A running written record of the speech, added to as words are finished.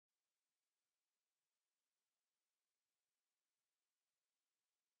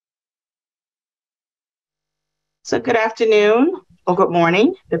So good afternoon or good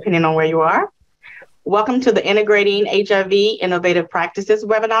morning, depending on where you are. Welcome to the Integrating HIV Innovative Practices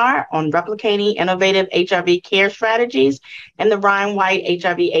webinar on replicating innovative HIV care strategies in the Ryan White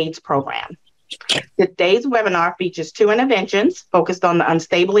HIV/AIDS program. Today's webinar features two interventions focused on the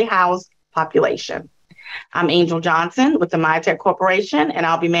unstably housed population. I'm Angel Johnson with the MyTech Corporation, and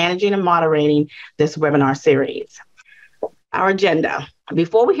I'll be managing and moderating this webinar series. Our agenda.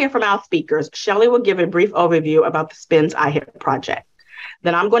 Before we hear from our speakers, Shelley will give a brief overview about the SPNS IHIP project.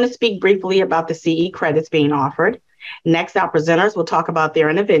 Then I'm going to speak briefly about the CE credits being offered. Next, our presenters will talk about their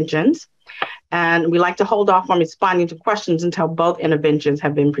interventions. And we like to hold off on responding to questions until both interventions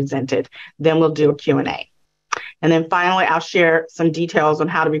have been presented. Then we'll do a Q&A. And then finally, I'll share some details on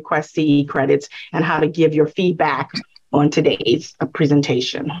how to request CE credits and how to give your feedback on today's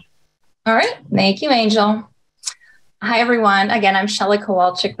presentation. All right. Thank you, Angel. Hi, everyone. Again, I'm Shelley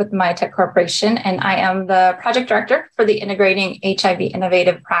Kowalczyk with the MyTech Corporation, and I am the project director for the Integrating HIV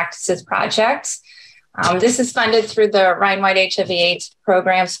Innovative Practices project. This is funded through the Ryan White HIV/AIDS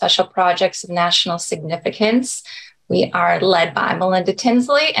program Special Projects of National Significance. We are led by Melinda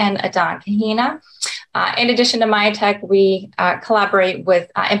Tinsley and Adan Kahina. In addition to MyTech, we collaborate with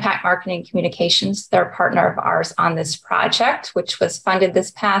Impact Marketing Communications. They're a partner of ours on this project, which was funded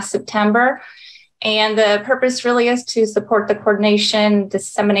this past September. And the purpose really is to support the coordination,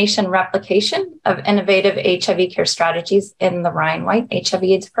 dissemination, replication of innovative HIV care strategies in the Ryan White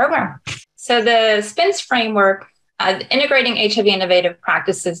HIV/AIDS program. So the SPNS framework, integrating HIV innovative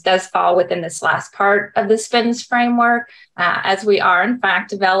practices, does fall within this last part of the SPNS framework, as we are, in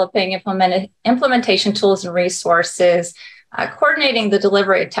fact, developing implementation tools and resources, coordinating the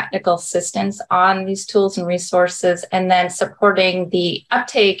delivery of technical assistance on these tools and resources, and then supporting the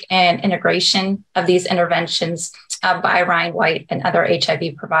uptake and integration of these interventions by Ryan White and other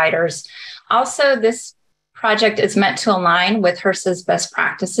HIV providers. Also, this project is meant to align with HRSA's best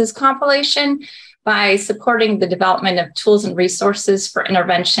practices compilation by supporting the development of tools and resources for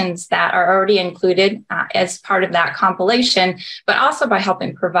interventions that are already included as part of that compilation, but also by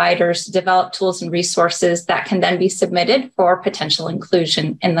helping providers develop tools and resources that can then be submitted for potential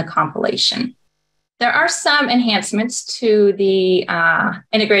inclusion in the compilation. There are some enhancements to the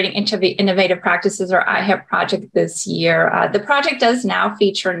Integrating HIV Innovative Practices, or IHIP project this year. The project does now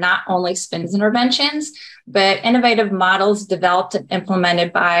feature not only SPNS interventions, but innovative models developed and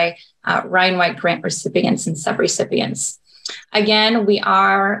implemented by Ryan White grant recipients and subrecipients. Again, we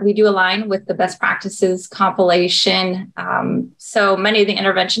do align with the best practices compilation. So many of the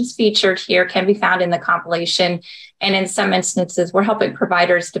interventions featured here can be found in the compilation. And in some instances, we're helping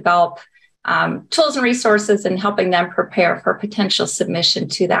providers develop tools and resources and helping them prepare for potential submission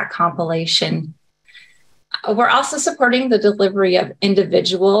to that compilation. We're also supporting the delivery of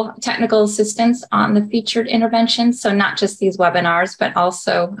individual technical assistance on the featured interventions. So not just these webinars, but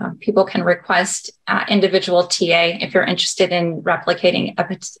also people can request individual TA if you're interested in replicating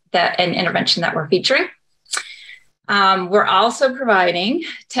an intervention that we're featuring. We're also providing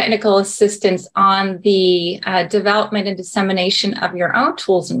technical assistance on the development and dissemination of your own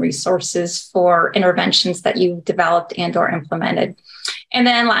tools and resources for interventions that you've developed and or implemented. And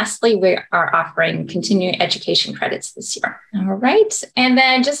then lastly, we are offering continuing education credits this year. All right. And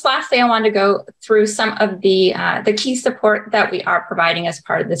then just lastly, I want to go through some of the key support that we are providing as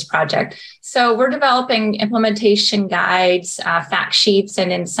part of this project. So we're developing implementation guides, fact sheets,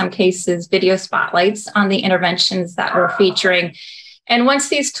 and in some cases, video spotlights on the interventions that we're featuring. And once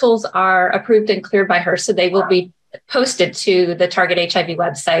these tools are approved and cleared by HRSA, they will be posted to the Target HIV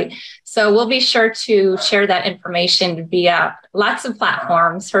website. So we'll be sure to share that information via lots of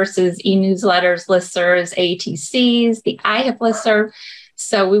platforms, HRSA's e-newsletters, listservs, ATCs, the IHIP listserv.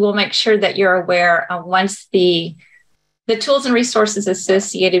 So we will make sure that you're aware once the tools and resources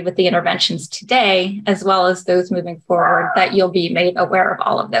associated with the interventions today, as well as those moving forward, that you'll be made aware of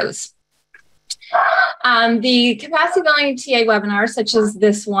all of those. The capacity building TA webinars, such as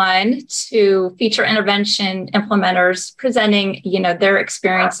this one, to feature intervention implementers presenting, their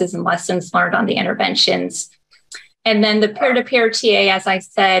experiences and lessons learned on the interventions. And then the peer-to-peer TA, as I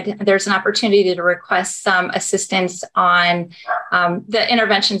said, there's an opportunity to request some assistance on the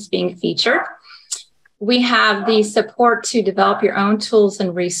interventions being featured. We have the support to develop your own tools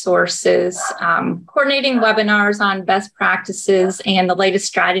and resources, coordinating webinars on best practices and the latest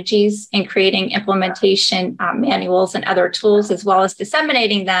strategies in creating implementation manuals and other tools, as well as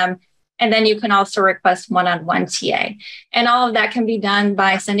disseminating them. And then you can also request one-on-one TA. And all of that can be done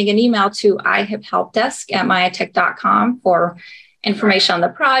by sending an email to ihiphelpdesk@mytech.com for information on the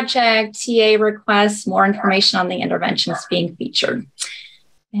project, TA requests, more information on the interventions being featured.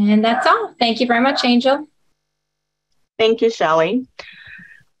 And that's all. Thank you very much, Angel. Thank you, Shelley.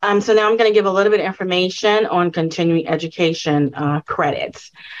 So now I'm going to give a little bit of information on continuing education credits.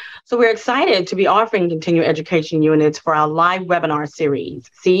 So we're excited to be offering continuing education units for our live webinar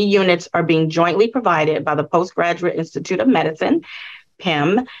series. CE units are being jointly provided by the Postgraduate Institute of Medicine,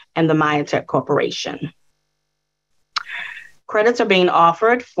 PIM, and the Myotech Corporation. Credits are being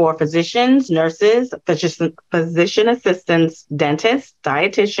offered for physicians, nurses, physician assistants, dentists,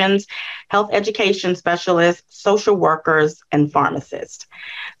 dietitians, health education specialists, social workers, and pharmacists.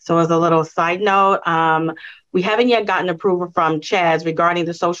 So as a little side note, we haven't yet gotten approval from CHES regarding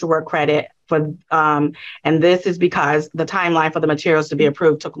the social work credit for, and this is because the timeline for the materials to be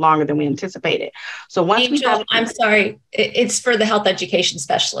approved took longer than we anticipated. So once Angel, we have, I'm sorry, it's for the health education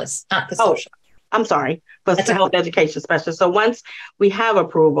specialists, not the social. I'm sorry, but it's the health education specialist. So once we have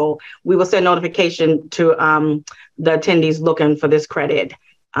approval, we will send notification to the attendees looking for this credit,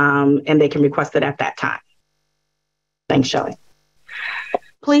 and they can request it at that time. Thanks, Shelley.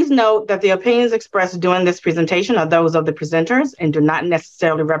 Please note that the opinions expressed during this presentation are those of the presenters and do not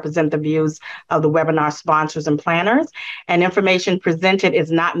necessarily represent the views of the webinar sponsors and planners, and information presented is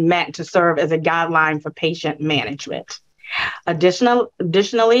not meant to serve as a guideline for patient management.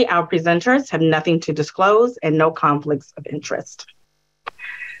 Additionally, our presenters have nothing to disclose and no conflicts of interest.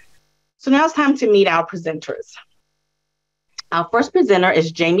 So now it's time to meet our presenters. Our first presenter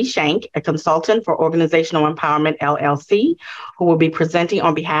is Jamie Shank, a consultant for Organizational Empowerment, LLC, who will be presenting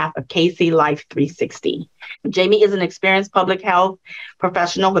on behalf of KC Life 360. Jamie is an experienced public health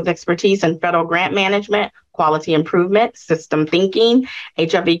professional with expertise in federal grant management, quality improvement, system thinking,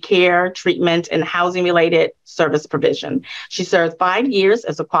 HIV care, treatment, and housing-related service provision. She served 5 years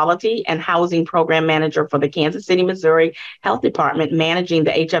as a quality and housing program manager for the Kansas City, Missouri Health Department, managing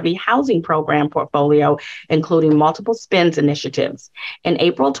the HIV housing program portfolio, including multiple SPNS initiatives. In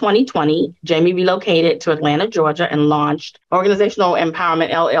April 2020, Jamie relocated to Atlanta, Georgia, and launched Organizational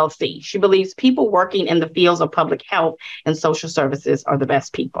Empowerment, LLC. She believes people working in the fields of public health and social services are the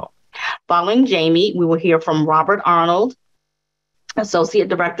best people. Following Jamie, we will hear from Robert Arnold, Associate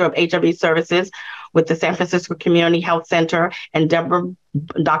Director of HIV Services with the San Francisco Community Health Center, and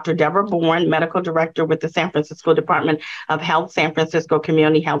Dr. Deborah Bourne, Medical Director with the San Francisco Department of Health, San Francisco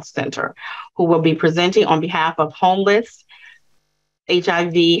Community Health Center, who will be presenting on behalf of homeless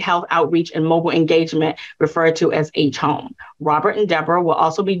HIV health outreach and mobile engagement, referred to as H-Home. Robert and Deborah will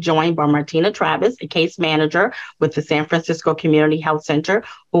also be joined by Martina Travis, a case manager with the San Francisco Community Health Center,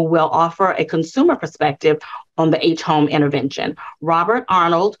 who will offer a consumer perspective on the H-Home intervention. Robert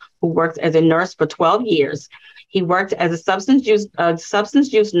Arnold, who worked as a nurse for 12 years, he worked as a substance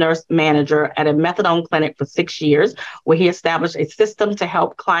use nurse manager at a methadone clinic for 6 years, where he established a system to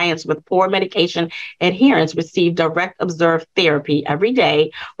help clients with poor medication adherence receive direct observed therapy every day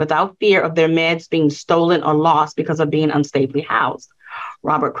without fear of their meds being stolen or lost because of being unstably housed.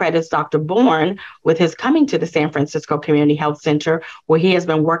 Robert credits Dr. Bourne with his coming to the San Francisco Community Health Center, where he has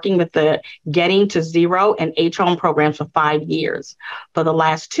been working with the Getting to Zero and H-Home programs for 5 years. For the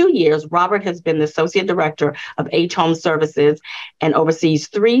last 2 years, Robert has been the Associate Director of H-Home Services and oversees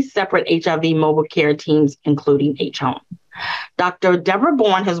 3 separate HIV mobile care teams, including H-Home. Dr. Deborah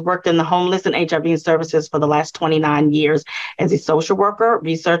Bourne has worked in the homeless and HIV services for the last 29 years as a social worker,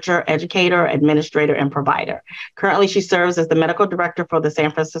 researcher, educator, administrator, and provider. Currently, she serves as the medical director for the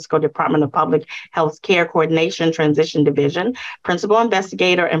San Francisco Department of Public Health Care Coordination Transition Division, principal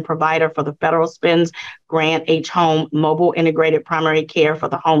investigator and provider for the federal SPNS grant H-Home Mobile Integrated Primary Care for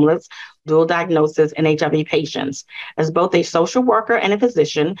the Homeless, dual diagnosis, and HIV patients. As both a social worker and a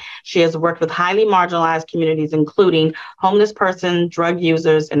physician, she has worked with highly marginalized communities, including homeless persons, drug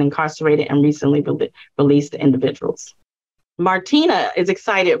users, and incarcerated and recently released individuals. Martina is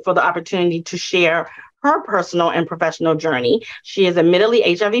excited for the opportunity to share her personal and professional journey. She is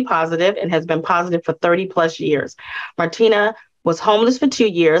admittedly HIV positive and has been positive for 30 plus years. Martina was homeless for 2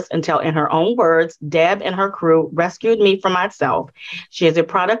 years until, in her own words, Deb and her crew rescued me from myself. She is a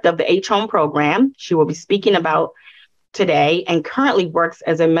product of the H-Home program she will be speaking about today, and currently works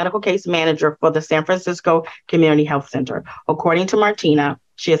as a medical case manager for the San Francisco Community Health Center. According to Martina,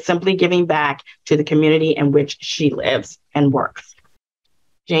 she is simply giving back to the community in which she lives and works.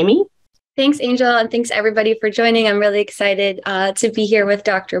 Jamie? Thanks, Angel, and thanks everybody for joining. I'm really excited to be here with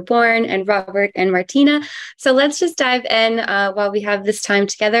Dr. Bourne and Robert and Martina. So let's just dive in while we have this time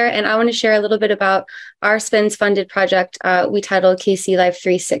together. And I want to share a little bit about our SPNS funded project we titled KC Life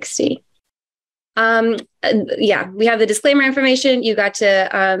 360. We have the disclaimer information. You got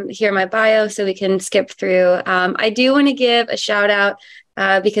to hear my bio, so we can skip through. I do want to give a shout out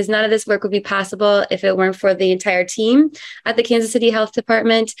because none of this work would be possible if it weren't for the entire team at the Kansas City Health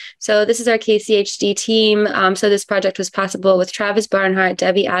Department. So this is our KCHD team. So this project was possible with Travis Barnhart,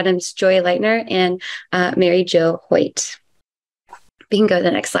 Debbie Adams, Joy Leitner, and Mary Jo Hoyt. We can go to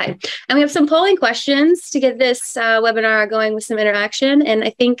the next slide. And we have some polling questions to get this webinar going with some interaction. And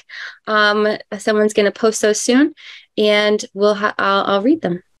I think someone's going to post those soon, and I'll read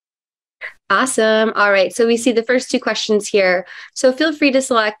them. Awesome. All right. So we see the first two questions here. So feel free to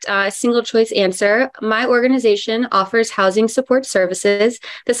select a single choice answer. My organization offers housing support services.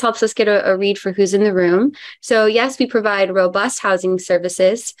 This helps us get a read for who's in the room. So yes, we provide robust housing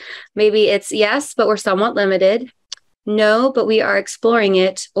services. Maybe it's yes, but we're somewhat limited. No, but we are exploring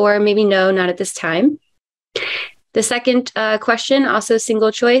it, or maybe no, not at this time. The second question, also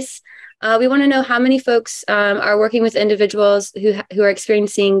single choice. We want to know how many folks are working with individuals who are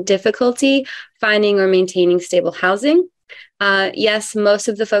experiencing difficulty finding or maintaining stable housing. Yes, most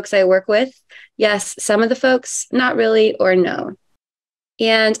of the folks I work with. Yes, some of the folks, not really, or no.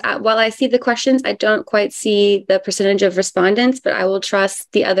 And while I see the questions, I don't quite see the percentage of respondents, but I will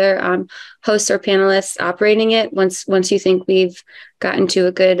trust the other hosts or panelists operating it. Once you think we've gotten to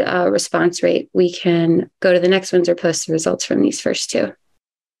a good response rate, we can go to the next ones or post the results from these first two.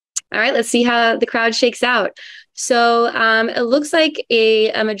 All right, let's see how the crowd shakes out. So it looks like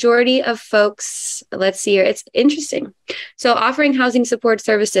a majority of folks, let's see here, it's interesting. So offering housing support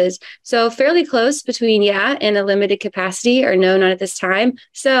services. So fairly close between yeah and a limited capacity, or no, not at this time.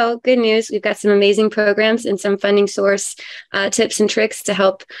 So good news, we've got some amazing programs and some funding source tips and tricks to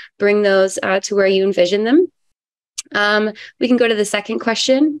help bring those to where you envision them. We can go to the second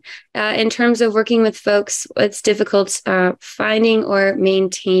question. In terms of working with folks, it's difficult finding or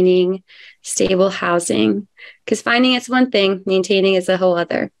maintaining stable housing, because finding it's one thing, maintaining is a whole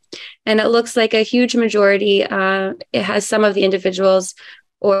other. And it looks like a huge majority, it has some of the individuals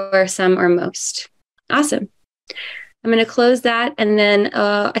or some or most. Awesome. I'm going to close that. And then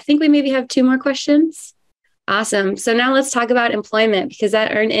I think we maybe have two more questions. Awesome. So now let's talk about employment, because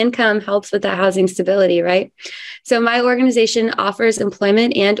that earned income helps with that housing stability, right? So my organization offers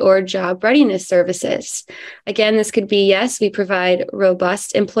employment and or job readiness services. Again, this could be yes, we provide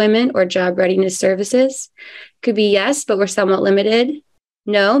robust employment or job readiness services. Could be yes, but we're somewhat limited.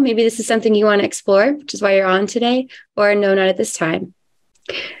 No, maybe this is something you want to explore, which is why you're on today, or no, not at this time.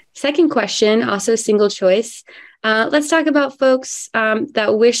 Second question, also single choice. Let's talk about folks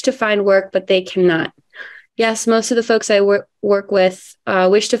that wish to find work, but they cannot. Yes, most of the folks I work with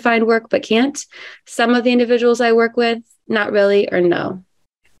wish to find work, but can't. Some of the individuals I work with, not really, or no.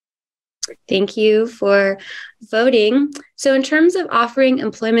 Thank you for voting. So in terms of offering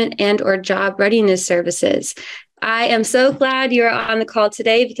employment and or job readiness services, I am so glad you're on the call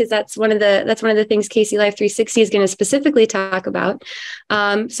today, because that's one of the things KC Life 360 is going to specifically talk about.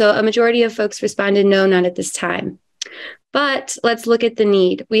 So a majority of folks responded no, not at this time. But let's look at the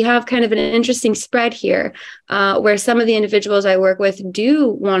need. We have kind of an interesting spread here where some of the individuals I work with do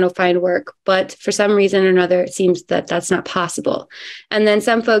want to find work, but for some reason or another, it seems that that's not possible. And then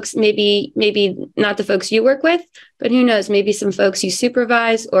some folks, maybe not the folks you work with, but who knows, maybe some folks you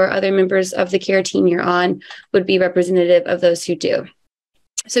supervise or other members of the care team you're on would be representative of those who do.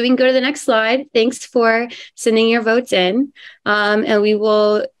 So we can go to the next slide. Thanks for sending your votes in. And we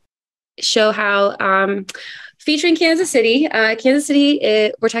will show how featuring Kansas City.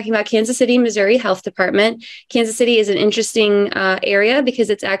 We're talking about Kansas City, Missouri Health Department. Kansas City is an interesting area because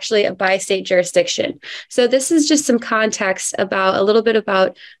it's actually a bi-state jurisdiction. So this is just some context about a little bit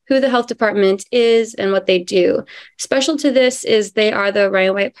about who the health department is and what they do. Special to this is they are the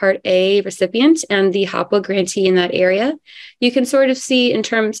Ryan White Part A recipient and the HOPWA grantee in that area. You can sort of see in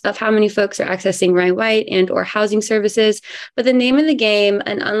terms of how many folks are accessing Ryan White and or housing services, but the name of the game,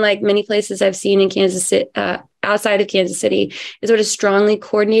 and unlike many places I've seen in Kansas City, outside of Kansas City, is what a strongly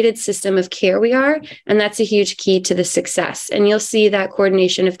coordinated system of care we are. And that's a huge key to the success. And you'll see that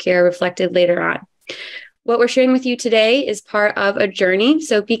coordination of care reflected later on. What we're sharing with you today is part of a journey.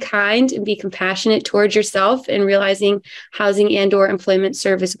 So be kind and be compassionate towards yourself in realizing housing and or employment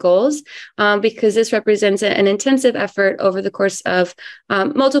service goals, because this represents an intensive effort over the course of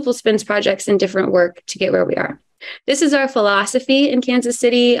multiple SPNS projects and different work to get where we are. This is our philosophy in Kansas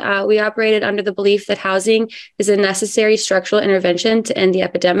City. We operated under the belief that housing is a necessary structural intervention to end the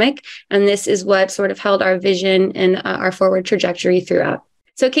epidemic. And this is what sort of held our vision and our forward trajectory throughout.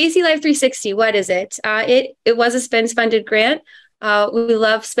 So KC Life 360, what is it? It was a SPNS funded grant. We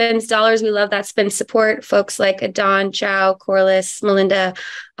love SPNS dollars. We love that SPNS support. Folks like Adon, Chow, Corliss, Melinda,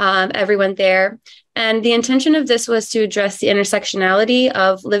 everyone there. And the intention of this was to address the intersectionality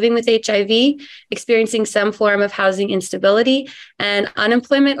of living with HIV, experiencing some form of housing instability, and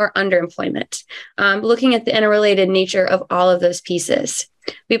unemployment or underemployment, looking at the interrelated nature of all of those pieces.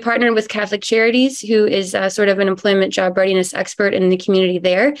 We partnered with Catholic Charities, who is sort of an employment job readiness expert in the community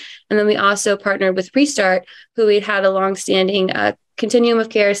there. And then we also partnered with Restart, who we'd had a longstanding continuum of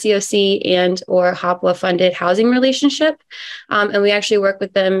care, COC, and or HOPWA funded housing relationship. And we actually worked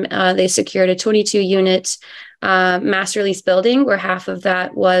with them. They secured a 22-unit master lease building, where half of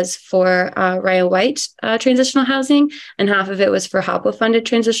that was for Ryan White transitional housing, and half of it was for HOPWA funded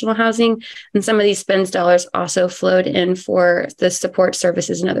transitional housing. And some of these SPNS dollars also flowed in for the support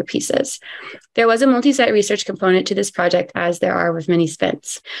services and other pieces. There was a multi-site research component to this project, as there are with many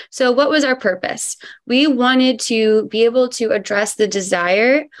SPNS. So what was our purpose? We wanted to be able to address the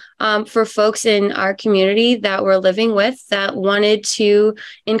desire for folks in our community that we're living with that wanted to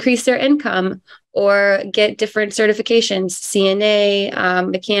increase their income or get different certifications, CNA,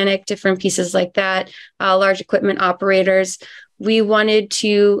 mechanic, different pieces like that, large equipment operators. We wanted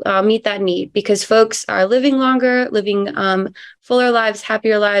to meet that need because folks are living longer, living fuller lives,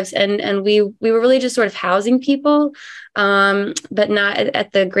 happier lives. And we were really just sort of housing people, but not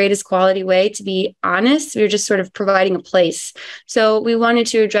at the greatest quality way, to be honest. We were just sort of providing a place. So we wanted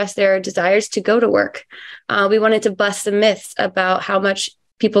to address their desires to go to work. We wanted to bust the myths about how much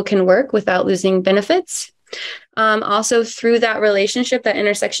people can work without losing benefits. Also, through that relationship, that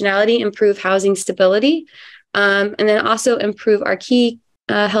intersectionality, improve housing stability, and then also improve our key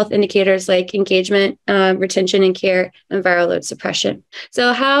health indicators like engagement, retention and care, and viral load suppression.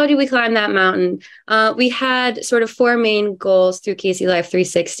 So how do we climb that mountain? We had sort of four main goals through Casey Life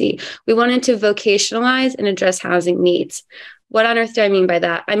 360. We wanted to vocationalize and address housing needs. What on earth do I mean by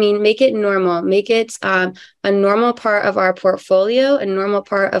that? I mean, make it normal, make it a normal part of our portfolio, a normal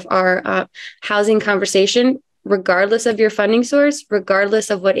part of our housing conversation, regardless of your funding source,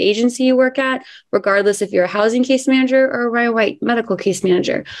 regardless of what agency you work at, regardless if you're a housing case manager or a Ryan White medical case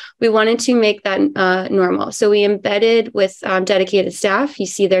manager. We wanted to make that normal. So we embedded with dedicated staff. You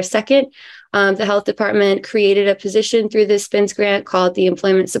see there second. The health department created a position through this SPNS grant called the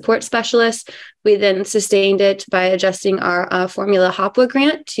Employment Support Specialist. We then sustained it by adjusting our formula HOPWA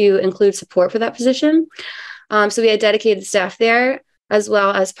grant to include support for that position. So we had dedicated staff there, as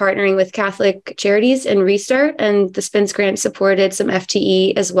well as partnering with Catholic Charities and Restart. And the SPNS grant supported some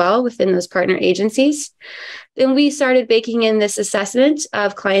FTE as well within those partner agencies. Then we started baking in this assessment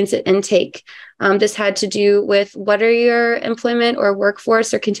of clients at intake. This had to do with what are your employment or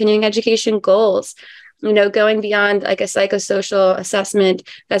workforce or continuing education goals? You know, going beyond like a psychosocial assessment,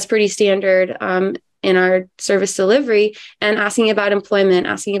 that's pretty standard in our service delivery, and asking about employment,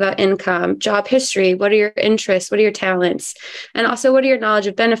 asking about income, job history, what are your interests, what are your talents, and also what are your knowledge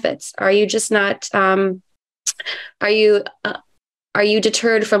of benefits? Are you just not, are you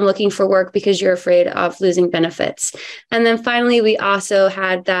deterred from looking for work because you're afraid of losing benefits? And then finally, we also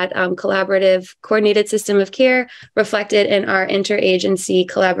had that collaborative coordinated system of care reflected in our interagency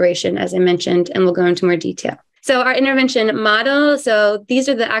collaboration, as I mentioned, and we'll go into more detail. So our intervention model, so these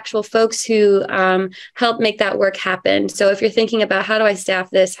are the actual folks who help make that work happen. So if you're thinking about how do I staff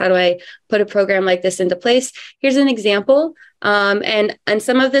this, how do I put a program like this into place, here's an example. And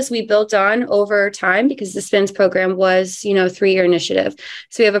some of this we built on over time because the SPNS program was, you know, a 3-year initiative.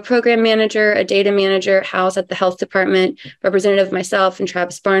 So we have a program manager, a data manager housed at the health department, representative myself and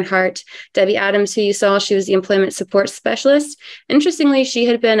Travis Barnhart, Debbie Adams, who you saw, she was the employment support specialist. Interestingly, she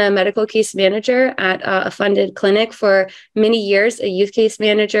had been a medical case manager at a funded clinic for many years, a youth case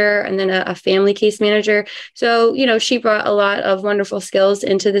manager, and then a family case manager. So, you know, she brought a lot of wonderful skills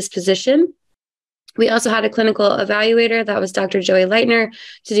into this position. We also had a clinical evaluator, that was Dr. Joey Leitner,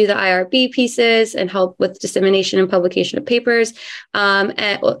 to do the IRB pieces and help with dissemination and publication of papers. He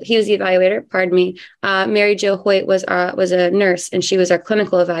was the evaluator, pardon me. Mary Jo Hoyt was a nurse, and she was our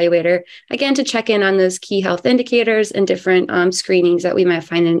clinical evaluator, again, to check in on those key health indicators and different screenings that we might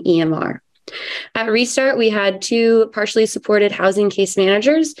find in EMR. At Restart, we had 2 partially supported housing case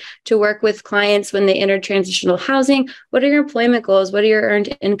managers to work with clients when they entered transitional housing. What are your employment goals? What are your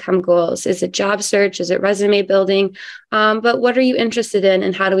earned income goals? Is it job search? Is it resume building? But what are you interested in,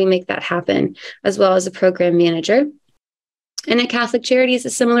 and how do we make that happen? As well as a program manager. And at Catholic Charities,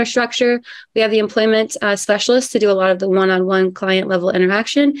 a similar structure. We have the employment specialist to do a lot of the one-on-one client level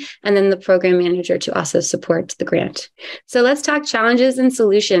interaction, and then the program manager to also support the grant. So let's talk challenges and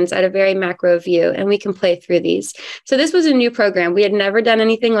solutions at a very macro view, and we can play through these. So this was a new program. We had never done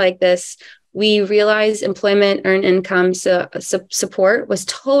anything like this. we realized employment earned income support was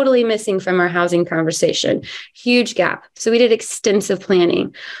totally missing from our housing conversation. Huge gap. So we did extensive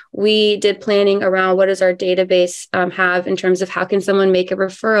planning. We did planning around what does our database have in terms of how can someone make a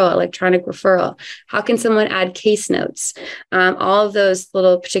referral, electronic referral? How can someone add case notes? All of those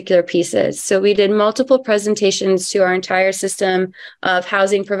little particular pieces. So we did multiple presentations to our entire system of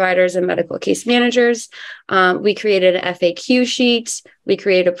housing providers and medical case managers. We created an FAQ sheet. We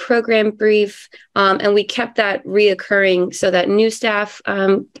created a program brief, and we kept that reoccurring so that new staff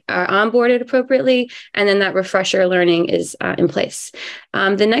are onboarded appropriately, and then that refresher learning is in place.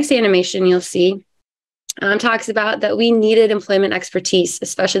 The next animation you'll see talks about that we needed employment expertise,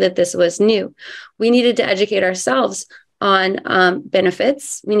 especially that this was new. We needed to educate ourselves on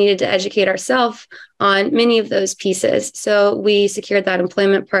benefits. We needed to educate ourselves on many of those pieces. So we secured that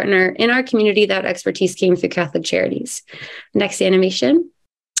employment partner in our community. That expertise came through Catholic Charities. Next animation.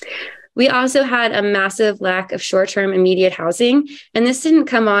 We also had a massive lack of short-term immediate housing, and this didn't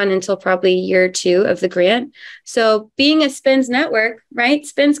come on until probably year 2 of the grant. So being a SPNS network, right?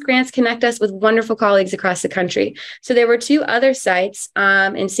 SPNS grants connect us with wonderful colleagues across the country. So there were 2 other sites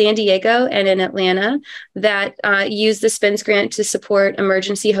in San Diego and in Atlanta that used the SPNS grant to support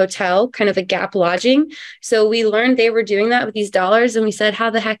emergency hotel, kind of a gap lodging. So we learned they were doing that with these dollars, and we said, how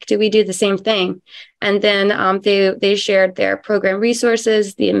the heck do we do the same thing? And then they shared their program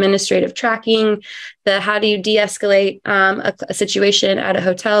resources, the administrative tracking, the how do you de-escalate a situation at a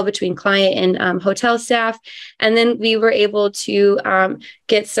hotel between client and hotel staff. And then we were able to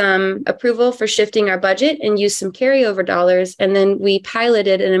get some approval for shifting our budget and use some carryover dollars. And then we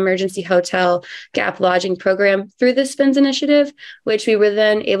piloted an emergency hotel gap lodging program through the SPNS initiative, which we were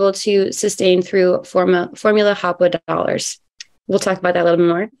then able to sustain through Formula HOPWA dollars. We'll talk about that a little bit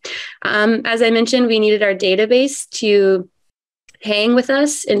more. As I mentioned, we needed our database to hang with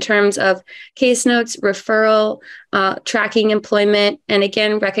us in terms of case notes, referral, tracking employment, and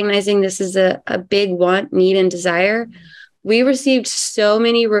again, recognizing this is a big want, need, and desire. We received so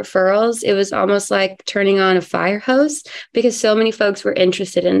many referrals. It was almost like turning on a fire hose because so many folks were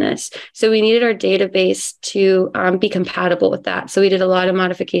interested in this. So we needed our database to be compatible with that. So we did a lot of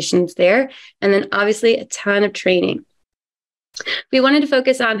modifications there. And then obviously a ton of training. We wanted to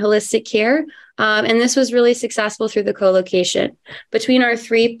focus on holistic care, and this was really successful through the co-location. Between our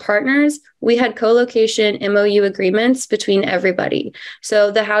 3 partners, we had co-location MOU agreements between everybody.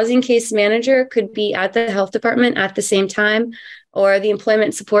 So the housing case manager could be at the health department at the same time, or the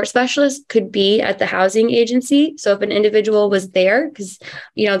employment support specialist could be at the housing agency. So if an individual was there, because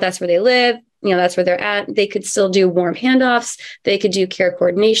that's where they live, that's where they're at, they could still do warm handoffs, they could do care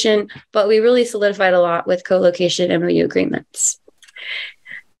coordination, but we really solidified a lot with co-location MOU agreements.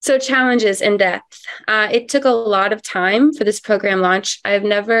 So challenges in depth. It took a lot of time for this program launch. I've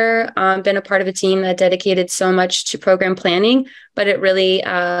never been a part of a team that dedicated so much to program planning, but it really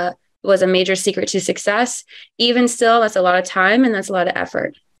was a major secret to success. Even still, that's a lot of time and that's a lot of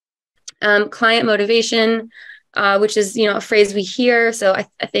effort. Client motivation, which is, a phrase we hear. So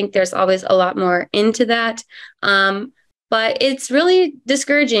I think there's always a lot more into that. But it's really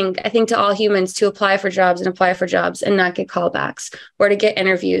discouraging, I think, to all humans to apply for jobs and not get callbacks, or to get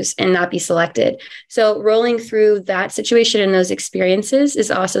interviews and not be selected. So rolling through that situation and those experiences is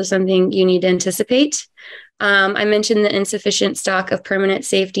also something you need to anticipate. I mentioned the insufficient stock of permanent,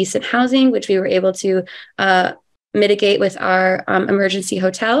 safe, decent housing, which we were able to mitigate with our emergency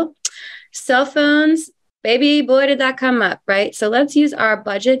hotel. Cell phones. Baby, boy, did that come up, right? So let's use our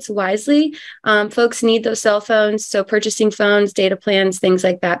budgets wisely. Folks need those cell phones. So purchasing phones, data plans, things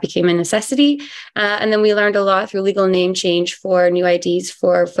like that became a necessity. And then we learned a lot through legal name change for new IDs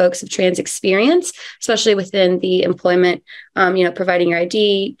for folks of trans experience, especially within the employment, providing your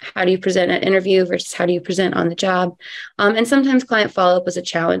ID, how do you present at interview versus how do you present on the job? And sometimes client follow-up was a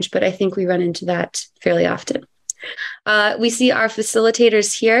challenge, but I think we run into that fairly often. We see our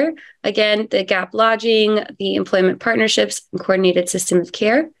facilitators here. Again, the gap lodging, the employment partnerships, and coordinated system of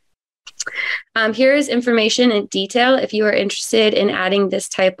care. Here is information in detail if you are interested in adding this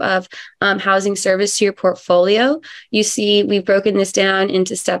type of housing service to your portfolio. You see we've broken this down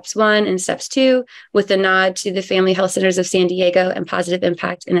into steps 1 and steps 2 with a nod to the Family Health Centers of San Diego and Positive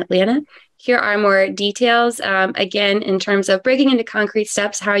Impact in Atlanta. Here are more details, again, in terms of breaking into concrete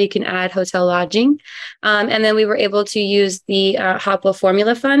steps, how you can add hotel lodging. And then we were able to use the HOPWA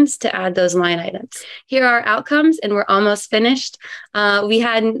formula funds to add those line items. Here are outcomes, and we're almost finished. We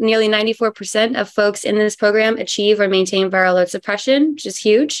had nearly 94% of folks in this program achieve or maintain viral load suppression, which is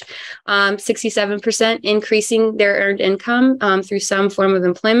huge. 67% increasing their earned income through some form of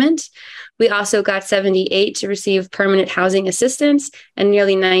employment. We also got 78 to receive permanent housing assistance and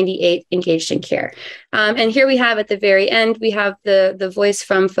nearly 98 engaged in care. And here we have at the very end, we have the voice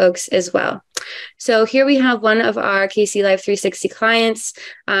from folks as well. So here we have one of our KC Life 360 clients.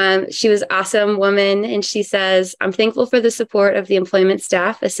 She was an awesome woman, and she says, I'm thankful for the support of the employment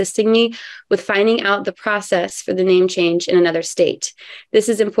staff assisting me with finding out the process for the name change in another state. This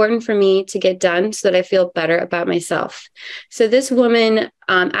is important for me to get done so that I feel better about myself. So this woman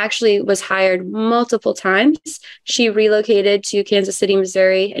actually was hired multiple times. She relocated to Kansas City,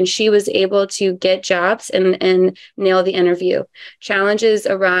 Missouri, and she was able to get jobs and nail the interview. Challenges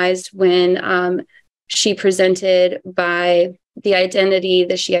arise when she presented by the identity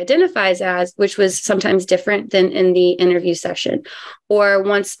that she identifies as, which was sometimes different than in the interview session. Or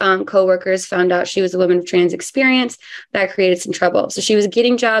once coworkers found out she was a woman of trans experience, that created some trouble. So she was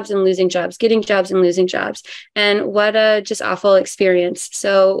getting jobs and losing jobs, getting jobs and losing jobs. And what a just awful experience.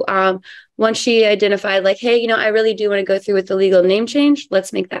 So once she identified like, hey, I really do want to go through with the legal name change,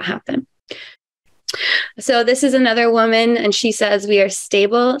 let's make that happen. So this is another woman, and she says, we are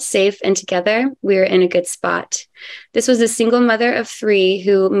stable, safe, and together. We are in a good spot. This was a single mother of 3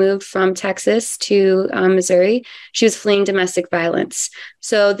 who moved from Texas to Missouri. She was fleeing domestic violence.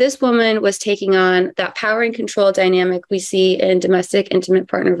 So this woman was taking on that power and control dynamic we see in domestic, intimate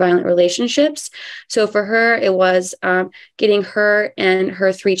partner violent relationships. So for her, it was getting her and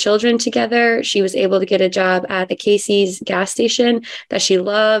her 3 children together. She was able to get a job at a Casey's gas station that she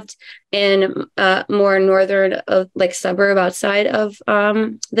loved in more northern suburb outside of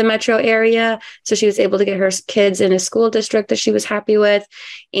the metro area. So she was able to get her kids in a school district that she was happy with.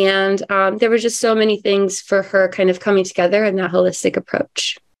 And there were just so many things for her kind of coming together in that holistic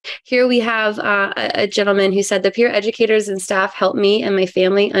approach. Here we have a gentleman who said, the peer educators and staff helped me and my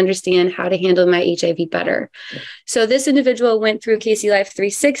family understand how to handle my HIV better. So this individual went through KC Life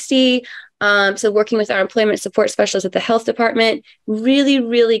 360, so working with our employment support specialists at the health department,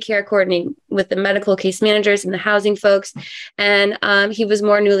 really care coordinating with the medical case managers and the housing folks. And he was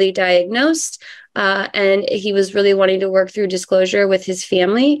more newly diagnosed. And he was really wanting to work through disclosure with his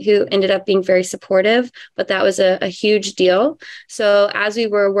family, who ended up being very supportive, but that was a huge deal. So as we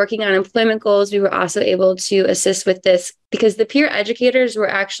were working on employment goals, we were also able to assist with this because the peer educators were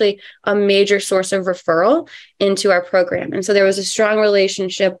actually a major source of referral into our program. And so there was a strong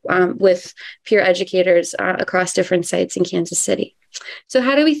relationship with peer educators across different sites in Kansas City. So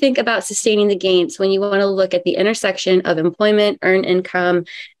how do we think about sustaining the gains when you want to look at the intersection of employment, earned income,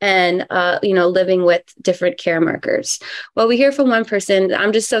 and living with different care markers? Well, we hear from one person,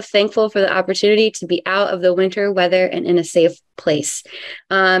 I'm just so thankful for the opportunity to be out of the winter weather and in a safe place.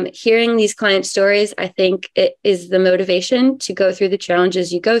 Hearing these client stories, I think it is the motivation to go through the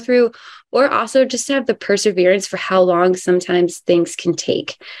challenges you go through, or also just to have the perseverance for how long sometimes things can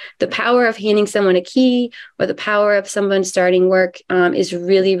take. The power of handing someone a key or the power of someone starting work is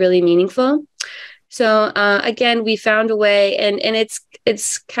really meaningful. So again, we found a way, and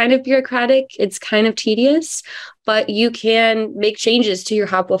it's kind of bureaucratic, it's kind of tedious, but you can make changes to your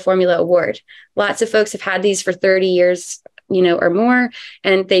Hopwell Formula Award. Lots of folks have had these for 30 years, or more,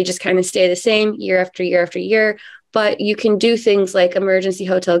 and they just kind of stay the same year after year after year. But you can do things like emergency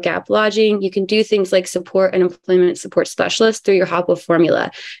hotel gap lodging. You can do things like support and employment support specialists through your Hopwell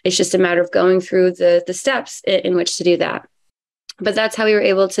formula. It's just a matter of going through the steps in which to do that. But that's how we were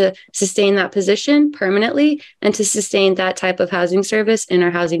able to sustain that position permanently and to sustain that type of housing service in our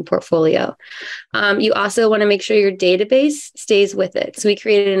housing portfolio. You also want to make sure your database stays with it. So we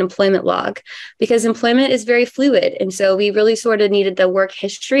created an employment log because employment is very fluid. And so we really sort of needed the work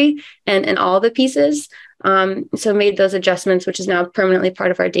history and all the pieces. So made those adjustments, which is now permanently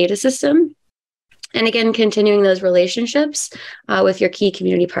part of our data system. And again, continuing those relationships with your key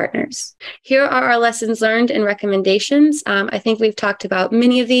community partners. Here are our lessons learned and recommendations. I think we've talked about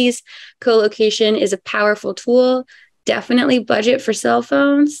many of these. Co-location is a powerful tool. Definitely budget for cell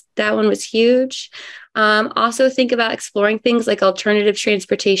phones. That one was huge. Also think about exploring things like alternative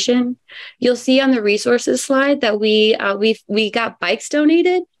transportation. You'll see on the resources slide that we got bikes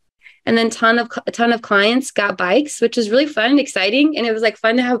donated. And then a ton of clients got bikes, which was really fun and exciting. And it was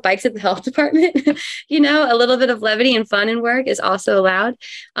fun to have bikes at the health department. A little bit of levity and fun in work is also allowed.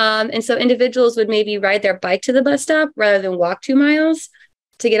 And so individuals would maybe ride their bike to the bus stop rather than walk 2 miles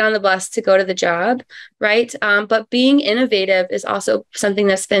to get on the bus to go to the job, right? But being innovative is also something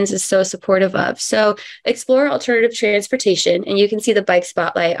that SPNS is so supportive of. So explore alternative transportation, and you can see the bike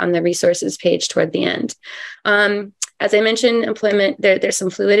spotlight on the resources page toward the end. As I mentioned, employment, there's some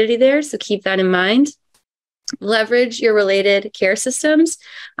fluidity there, so keep that in mind. leverage your related care systems.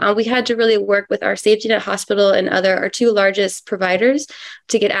 We had to really work with our safety net hospital and our two largest providers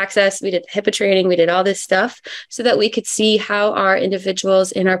to get access. We did HIPAA training, we did all this stuff so that we could see how our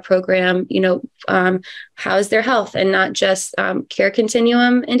individuals in our program, how's their health, and not just care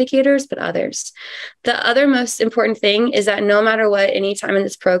continuum indicators, but others. The other most important thing is that no matter what, any time in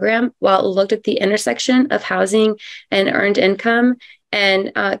this program, while it looked at the intersection of housing and earned income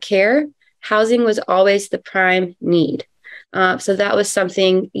and care, housing was always the prime need. So that was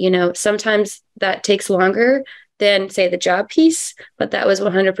something, sometimes that takes longer than, say, the job piece, but that was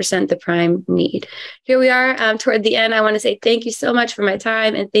 100% the prime need. Here we are toward the end. I want to say thank you so much for my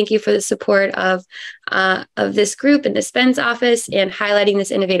time, and thank you for the support of this group and the SPNS office and highlighting this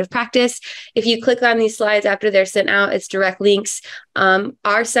innovative practice. If you click on these slides after they're sent out, it's direct links.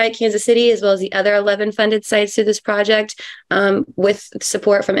 Our site, Kansas City, as well as the other 11 funded sites through this project, with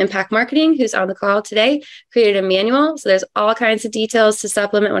support from Impact Marketing, who's on the call today, created a manual. So there's all kinds of details to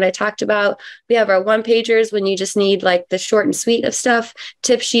supplement what I talked about. We have our one-pagers when you just need like the short and sweet of stuff,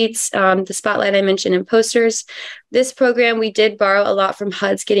 tip sheets, the spotlight I mentioned, and posters. This program, we did borrow a lot from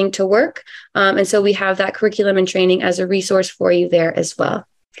HUD's Getting to Work. And so we have that curriculum and training as a resource for you there as well.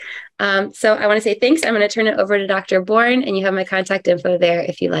 So I want to say thanks. I'm going to turn it over to Dr. Bourne, and you have my contact info there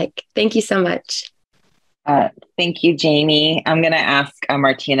if you like. Thank you so much. Thank you, Jamie. I'm going to ask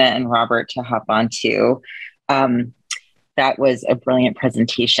Martina and Robert to hop on too. That was a brilliant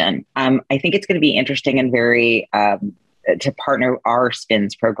presentation. I think it's going to be interesting and very to partner our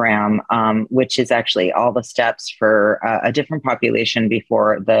SPNS program, which is actually all the steps for a different population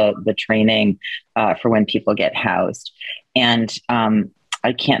before the training for when people get housed. And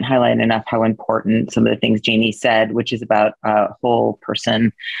I can't highlight enough how important some of the things Jamie said, which is about whole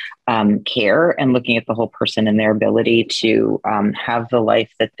person care and looking at the whole person and their ability to have the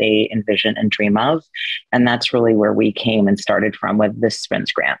life that they envision and dream of. And that's really where we came and started from with this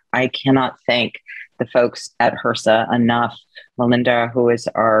SPNS grant. I cannot thank the folks at HRSA enough, Melinda, who is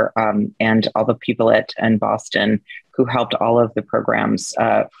our, and all the people in Boston who helped all of the programs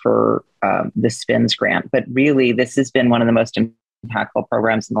for the SPNS grant. But really, this has been one of the most impactful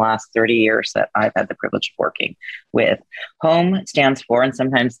programs in the last 30 years that I've had the privilege of working with. HOME stands for, and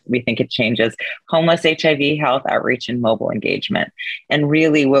sometimes we think it changes, Homeless HIV Health Outreach and Mobile Engagement. And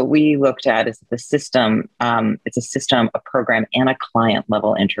really what we looked at is the system, it's a system, a program, and a client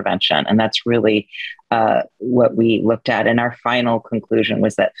level intervention. And that's really what we looked at. And our final conclusion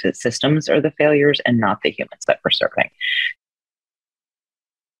was that the systems are the failures and not the humans that we're serving.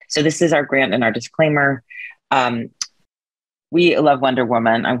 So this is our grant and our disclaimer. We love Wonder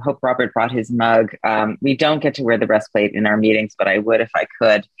Woman. I hope Robert brought his mug. We don't get to wear the breastplate in our meetings, but I would if I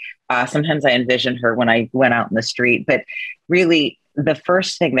could. Sometimes I envision her when I went out in the street. But really, the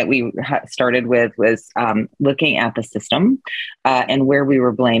first thing that we started with was looking at the system and where we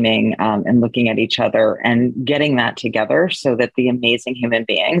were blaming and looking at each other and getting that together so that the amazing human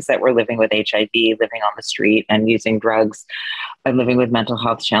beings that were living with HIV, living on the street and using drugs and living with mental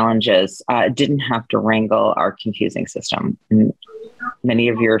health challenges didn't have to wrangle our confusing system. And many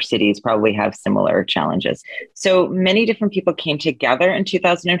of your cities probably have similar challenges. So many different people came together in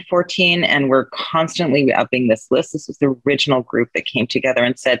 2014 and we're constantly upping this list. This was the original group that came together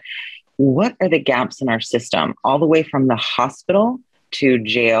and said, what are the gaps in our system? All the way from the hospital to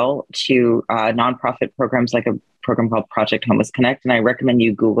jail to nonprofit programs like a program called Project Homeless Connect. And I recommend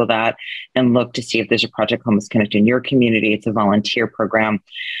you Google that and look to see if there's a Project Homeless Connect in your community. It's a volunteer program.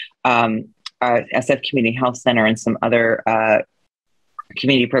 SF Community Health Center and some other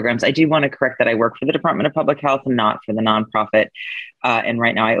community programs. I do want to correct that I work for the Department of Public Health and not for the nonprofit. And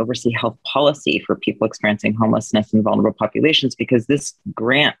right now I oversee health policy for people experiencing homelessness and vulnerable populations, because this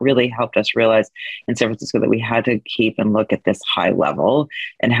grant really helped us realize in San Francisco that we had to keep and look at this high level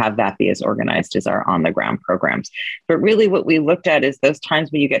and have that be as organized as our on the ground programs. But really what we looked at is those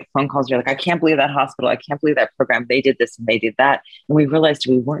times when you get phone calls, you're like, I can't believe that hospital. I can't believe that program. They did this and they did that. And we realized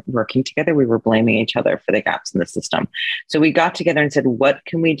we weren't working together. We were blaming each other for the gaps in the system. So we got together and said, what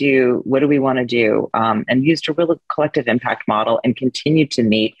can we do? What do we want to do? And used a real collective impact model and continued to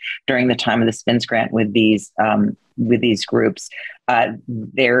meet during the time of the SPNS grant with these groups.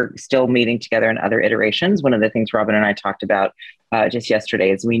 They're still meeting together in other iterations. One of the things Robin and I talked about just yesterday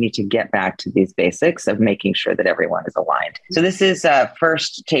is we need to get back to these basics of making sure that everyone is aligned. So this is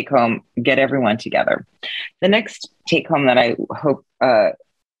first take home, get everyone together. The next take home that I hope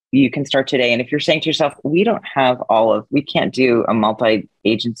you can start today. And if you're saying to yourself, we can't do a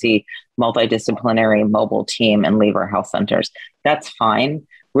multi-agency, multidisciplinary mobile team and leave our health centers. That's fine.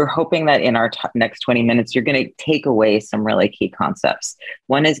 We're hoping that in our next 20 minutes, you're going to take away some really key concepts.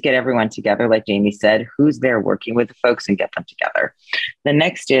 One is get everyone together, like Jamie said, who's there working with the folks and get them together. The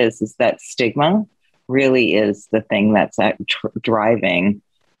next is that stigma really is the thing that's driving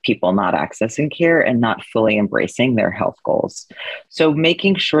people not accessing care and not fully embracing their health goals. So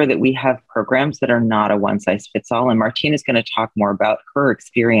making sure that we have programs that are not a one size fits all. And Martina's going to talk more about her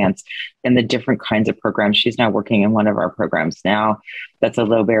experience and the different kinds of programs. She's now working in one of our programs now. That's a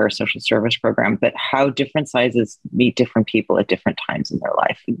low barrier social service program, but how different sizes meet different people at different times in their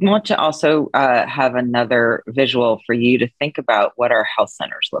life. We want to also have another visual for you to think about what our health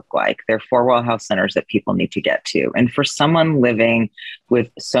centers look like. They're four-wall health centers that people need to get to. And for someone living with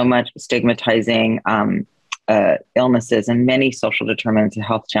so much stigmatizing illnesses and many social determinants of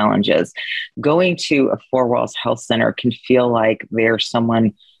health challenges, going to a four walls health center can feel like they're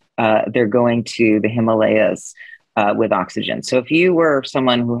going to the Himalayas with oxygen. So if you were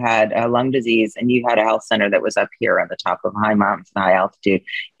someone who had a lung disease and you had a health center that was up here on the top of high mountains and high altitude,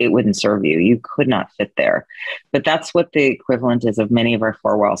 it wouldn't serve you. You could not fit there. But that's what the equivalent is of many of our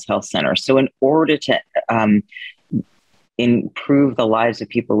four walls health centers. So in order to improve the lives of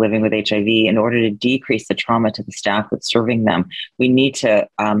people living with HIV, in order to decrease the trauma to the staff that's serving them, we need to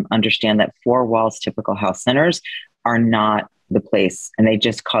understand that four walls typical health centers are not the place, and they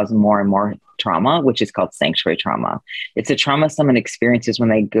just cause more and more trauma, which is called sanctuary trauma. It's a trauma someone experiences when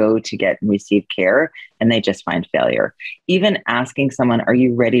they go to get and receive care and they just find failure. Even asking someone, are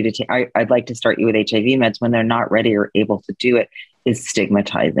you ready to take, I'd like to start you with HIV meds, when they're not ready or able to do it, is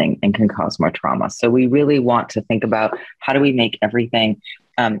stigmatizing and can cause more trauma. So we really want to think about how do we make everything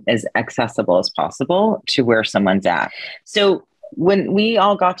as accessible as possible to where someone's at. So when we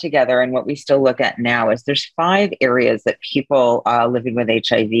all got together, and what we still look at now is there's 5 areas that people living with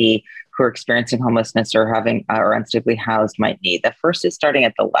HIV who are experiencing homelessness or having or unstably housed might need. The first is starting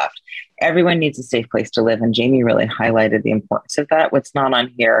at the left. Everyone needs a safe place to live, and Jamie really highlighted the importance of that. What's not on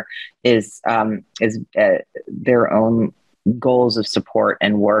here is their own goals of support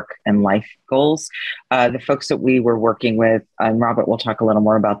and work and life goals. The folks that we were working with, and Robert will talk a little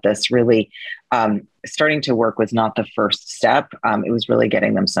more about this, really starting to work was not the first step. It was really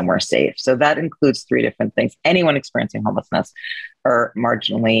getting them somewhere safe. So that includes 3 different things. Anyone experiencing homelessness or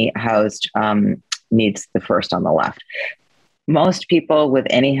marginally housed needs the first on the left. Most people with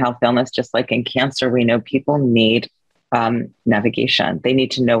any health illness, just like in cancer, we know people need navigation. They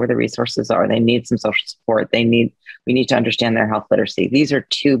need to know where the resources are. They need some social support. We need to understand their health literacy. These are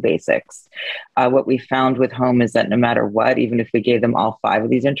 2 basics. What we found with home is that no matter what, even if we gave them all 5 of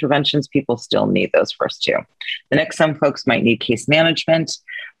these interventions, people still need those first 2. The next, some folks might need case management,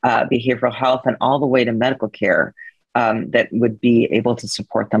 behavioral health, and all the way to medical care that would be able to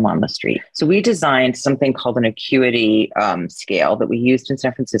support them on the street. So we designed something called an acuity scale that we used in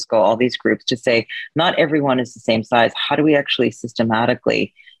San Francisco, all these groups, to say, not everyone is the same size. How do we actually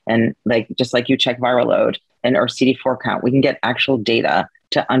systematically, and just like you check viral load and or CD4 count, we can get actual data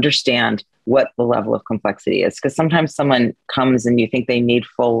to understand what the level of complexity is. Because sometimes someone comes and you think they need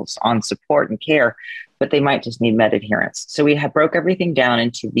full on support and care, but they might just need med adherence. So we broke everything down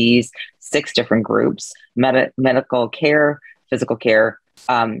into these 6 different groups: medical care, physical care,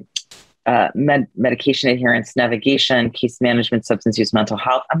 medication adherence, navigation, case management, substance use, mental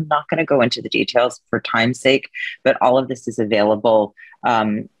health. I'm not going to go into the details for time's sake, but all of this is available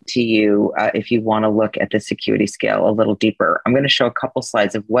to you if you want to look at this acuity scale a little deeper. I'm going to show a couple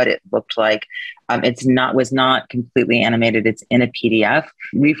slides of what it looked like. Was not completely animated. It's in a PDF.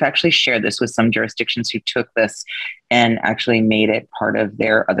 We've actually shared this with some jurisdictions who took this and actually made it part of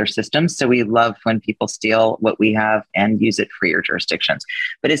their other systems. So we love when people steal what we have and use it for your jurisdictions.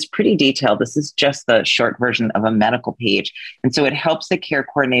 But it's pretty detailed. This is just the short version of a medical page. And so it helps the care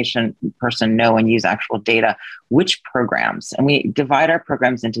coordination person know and use actual data, which programs. And we divide our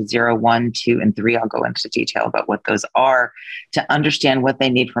programs into 0, 1, 2, and 3. I'll go into detail about what those are to understand what they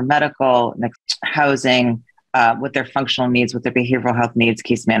need for medical, housing, what their functional needs, what their behavioral health needs,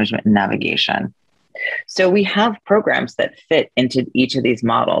 case management, and navigation. So we have programs that fit into each of these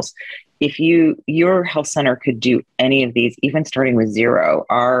models. If your health center could do any of these, even starting with 0,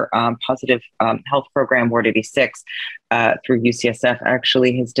 our positive health program, Ward 86, through UCSF,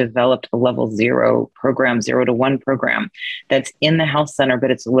 actually has developed a level 0 program, 0 to 1 program that's in the health center,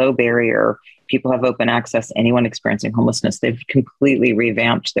 but it's low barrier. People have open access, anyone experiencing homelessness. They've completely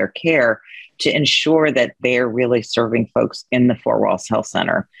revamped their care to ensure that they're really serving folks in the four walls health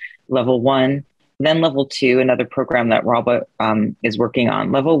center. Level 1 Then level 2, another program that Robert is working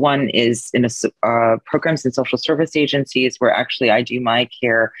on. Level 1 is in programs in social service agencies where actually I do my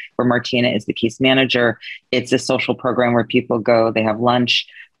care, where Martina is the case manager. It's a social program where people go, they have lunch,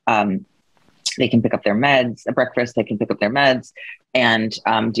 they can pick up their meds, a breakfast, they can pick up their meds and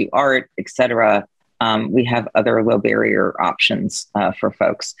do art, etc. We have other low barrier options for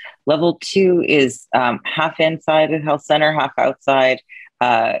folks. Level 2 is half inside a health center, half outside.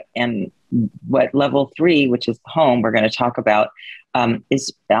 And what level 3, which is home, we're going to talk about,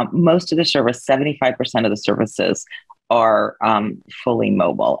 is most of the service, 75% of the services are fully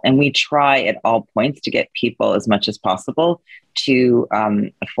mobile. And we try at all points to get people as much as possible to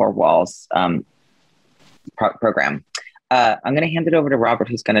a 4 walls program. I'm going to hand it over to Robert,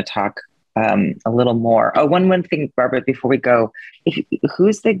 who's going to talk a little more. Oh, one thing, Robert, before we go,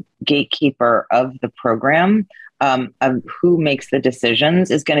 who's the gatekeeper of the program? Who makes the decisions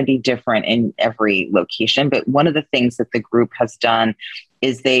is going to be different in every location. But one of the things that the group has done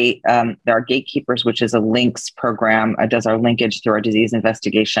is there are gatekeepers, which is a links program, does our linkage through our disease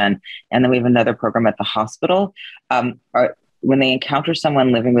investigation. And then we have another program at the hospital. When they encounter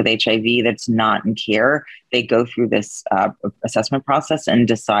someone living with HIV that's not in care, they go through this assessment process and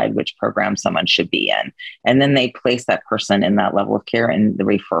decide which program someone should be in. And then they place that person in that level of care in the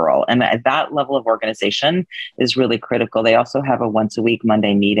referral. And that level of organization is really critical. They also have a once a week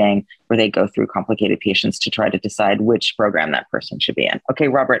Monday meeting where they go through complicated patients to try to decide which program that person should be in. Okay,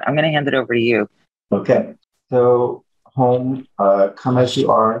 Robert, I'm going to hand it over to you. Okay. So home, come as you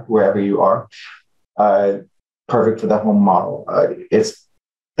are, wherever you are. Perfect for the home model.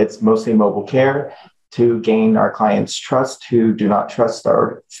 It's mostly mobile care to gain our clients' trust who do not trust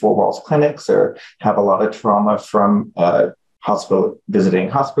our 4 walls clinics or have a lot of trauma from visiting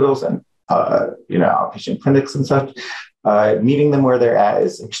hospitals and outpatient clinics and such. Meeting them where they're at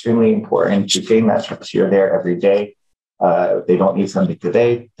is extremely important to gain that trust. You're there every day. They don't need something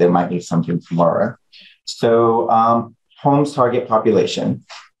today. They might need something tomorrow. So home's target population.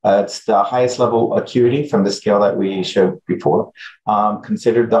 It's the highest level acuity from the scale that we showed before,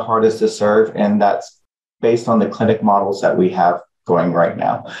 considered the hardest to serve, and that's based on the clinic models that we have going right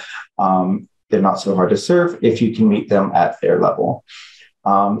now. They're not so hard to serve if you can meet them at their level.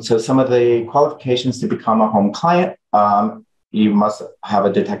 So some of the qualifications to become a home client, you must have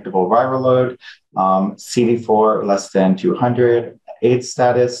a detectable viral load, CD4 less than 200, AIDS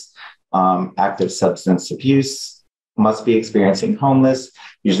status, active substance abuse, must be experiencing homeless,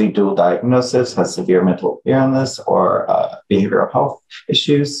 usually dual diagnosis, has severe mental illness or behavioral health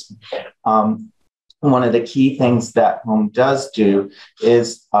issues. One of the key things that home does do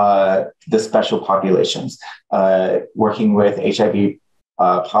is the special populations, working with HIV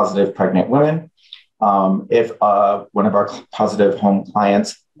positive pregnant women. If one of our positive home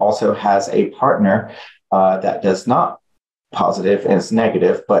clients also has a partner that does not positive and is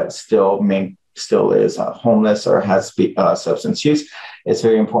negative, but still is homeless or has substance use, it's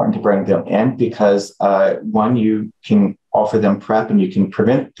very important to bring them in because one, you can offer them PrEP and you can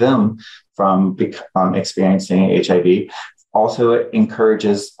prevent them from experiencing HIV. Also, it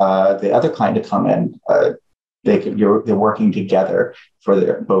encourages the other client to come in. They're working together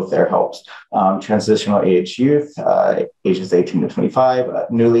for both their helps. Transitional age youth, ages 18 to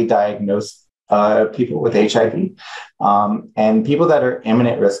 25, newly diagnosed people with HIV, and people that are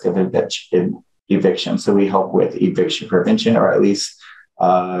imminent risk of eviction. So we help with eviction prevention, or at least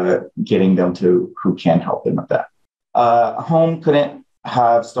getting them to who can help them with that. Home couldn't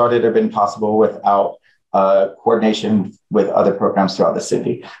have started or been possible without coordination with other programs throughout the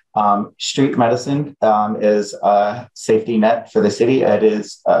city. Street medicine is a safety net for the city.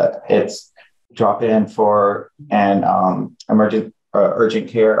 It's drop-in for an urgent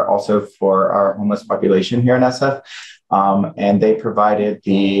care also for our homeless population here in SF. And they provided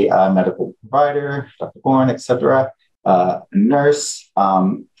the medical provider, Dr. Bourne, et cetera, nurse,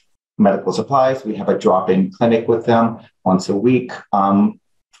 medical supplies. We have a drop-in clinic with them once a week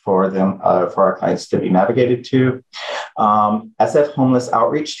for our clients to be navigated to. SF Homeless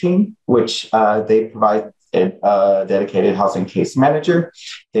Outreach Team, which they provide a dedicated housing case manager.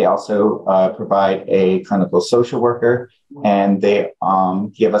 They also provide a clinical social worker, and they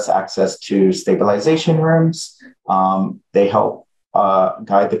give us access to stabilization rooms. They help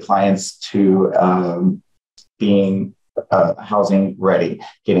guide the clients to being housing ready,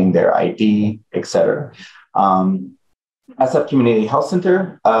 getting their ID, et cetera. SF Community Health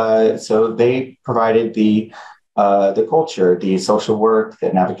Center, so they provided the culture, the social work,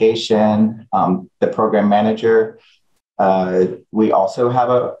 the navigation, the program manager. We also have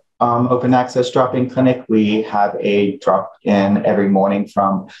a open access drop-in clinic. We have a drop-in every morning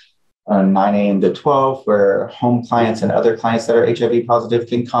from 9 a.m. to 12, where home clients and other clients that are HIV positive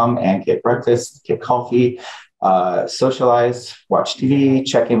can come and get breakfast, get coffee, socialize, watch TV,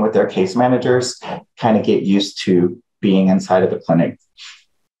 check in with their case managers, kind of get used to being inside of the clinic.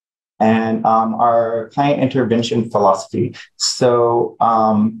 And our client intervention philosophy. So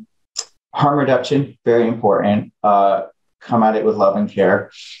harm reduction, very important. Come at it with love and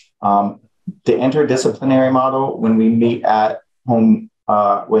care. The interdisciplinary model, when we meet at home,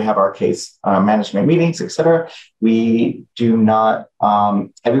 we have our case management meetings, et cetera. We do not,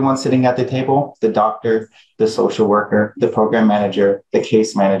 everyone's sitting at the table, the doctor, the social worker, the program manager, the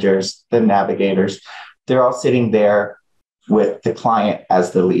case managers, the navigators, they're all sitting there with the client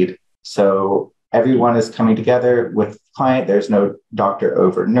as the lead. So everyone is coming together with the client. There's no doctor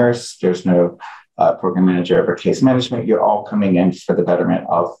over nurse. There's no program manager over case management. You're all coming in for the betterment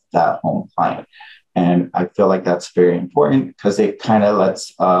of that home client. And I feel like that's very important because it kind of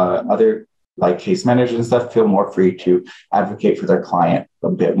lets other like case managers and stuff feel more free to advocate for their client a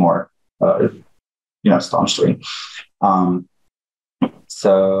bit more, staunchly.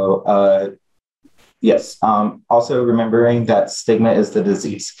 Yes. Also remembering that stigma is the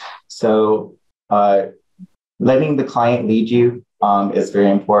disease. So letting the client lead you is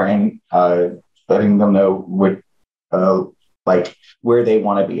very important. Letting them know where they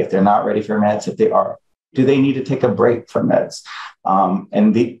want to be. If they're not ready for meds, if they are, do they need to take a break from meds?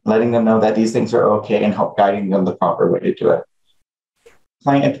 Letting them know that these things are okay and help guiding them the proper way to do it.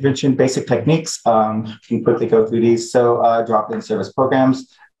 Client intervention basic techniques. Can quickly go through these. So drop-in service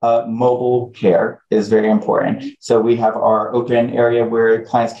programs. Mobile care is very important. So we have our open area where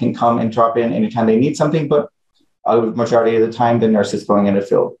clients can come and drop in anytime they need something, but a majority of the time, the nurse is going in the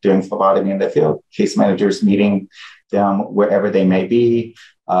field, doing phlebotomy in the field, case managers meeting them wherever they may be,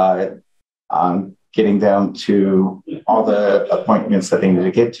 getting them to all the appointments that they need to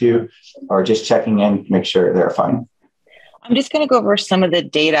get to, or just checking in, make sure they're fine. I'm just going to go over some of the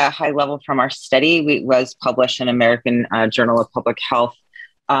data high level from our study. It was published in American Journal of Public Health.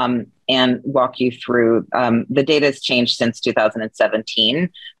 And walk you through. The data has changed since 2017,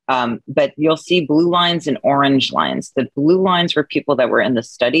 but you'll see blue lines and orange lines. The blue lines were people that were in the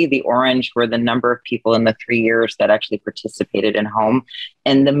study. The orange were the number of people in the 3 years that actually participated in home.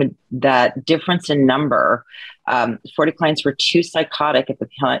 And that difference in number, 40 clients were too psychotic at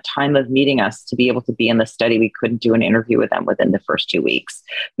the time of meeting us to be able to be in the study. We couldn't do an interview with them within the first 2 weeks.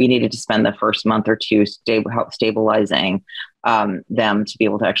 We needed to spend the first month or two stabilizing them to be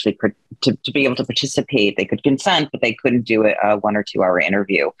able to actually to be able to participate. They could consent, but they couldn't do a 1 or 2 hour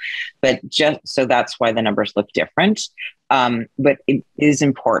interview. But just so that's why the numbers look different. But it is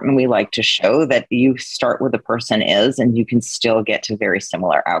important. We like to show that you start where the person is and you can still get to very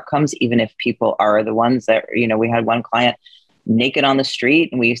similar outcomes, even if people are the ones that, we had one client naked on the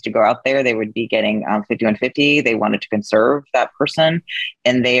street and we used to go out there, they would be getting 5150. They wanted to conserve that person.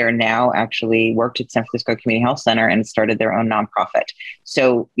 And they are now actually worked at San Francisco Community Health Center and started their own nonprofit.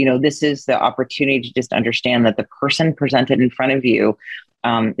 So, this is the opportunity to just understand that the person presented in front of you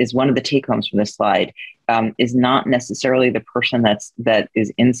is one of the take homes from this slide, is not necessarily the person that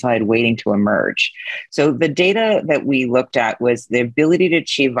is inside waiting to emerge. So the data that we looked at was the ability to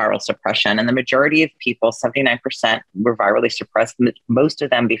achieve viral suppression. And the majority of people, 79%, were virally suppressed, most of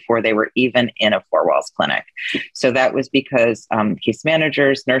them before they were even in a 4 walls clinic. So that was because case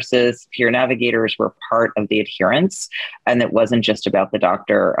managers, nurses, peer navigators were part of the adherence. And it wasn't just about the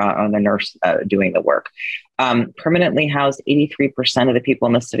doctor or the nurse doing the work. Permanently housed, 83% of the people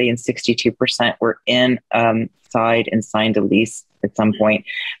in the study and 62% were inside and signed a lease at some point.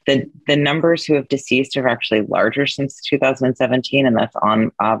 The numbers who have deceased are actually larger since 2017, and that's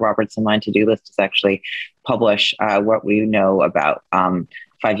on Robert's and my to-do list to actually publish what we know about 5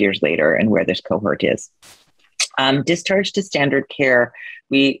 years later and where this cohort is. Discharge to standard care,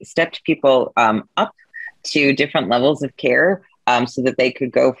 we stepped people up to different levels of care. So that they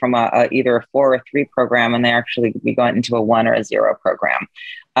could go from either a 4 or 3 program, and we got into a 1 or a 0 program.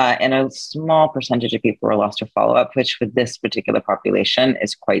 And a small percentage of people were lost to follow-up, which with this particular population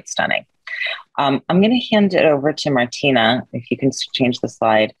is quite stunning. I'm going to hand it over to Martina, if you can change the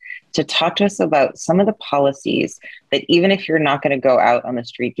slide, to talk to us about some of the policies that even if you're not going to go out on the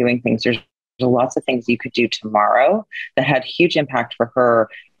street doing things, there's lots of things you could do tomorrow that had huge impact for her,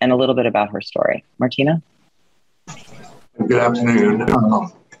 and a little bit about her story. Martina? Good afternoon.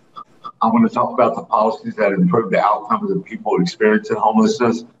 I want to talk about the policies that improve the outcomes of people experiencing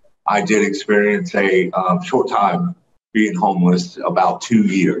homelessness. I did experience a short time being homeless, about 2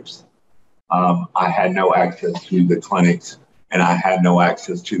 years. I had no access to the clinics, and I had no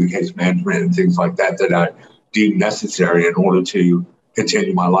access to the case management and things like that I deemed necessary in order to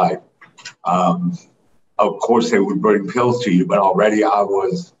continue my life. Of course, they would bring pills to you, but already I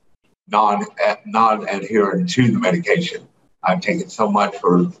was non-adherent to the medication. I've taken so much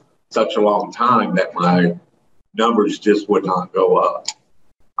for such a long time that my numbers just would not go up.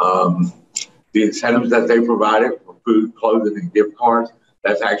 The incentives that they provided for food, clothing, and gift cards,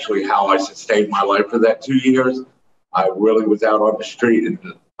 that's actually how I sustained my life for that 2 years. I really was out on the street and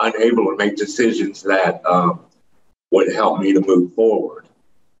unable to make decisions that would help me to move forward.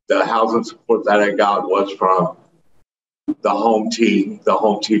 The housing support that I got was from the home team. The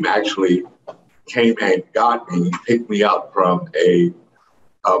home team actually came and got me, picked me up from a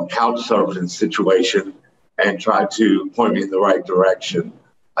couch surfing situation and tried to point me in the right direction.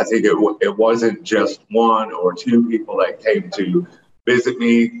 I think it wasn't just one or two people that came to visit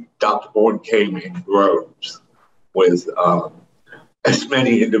me. Dr. Bourne came in droves with as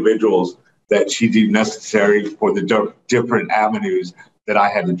many individuals that she deemed necessary for the different avenues that I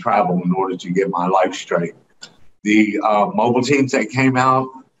had to travel in order to get my life straight. The mobile teams that came out,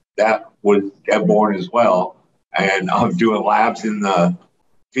 that was Bourne as well. And I'm doing labs in the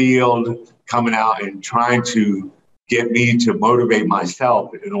field, coming out and trying to get me to motivate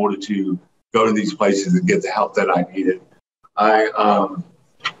myself in order to go to these places and get the help that I needed.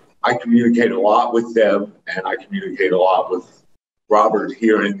 I communicate a lot with them, and I communicate a lot with Robert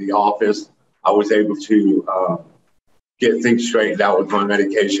here in the office. I was able to get things straightened out with my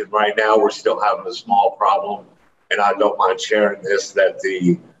medication. Right now, we're still having a small problem, and I don't mind sharing this, that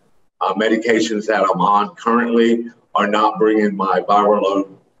the medications that I'm on currently are not bringing my viral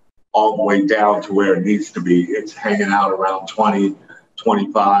load all the way down to where it needs to be. It's hanging out around 20,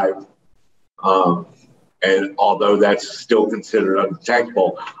 25. And although that's still considered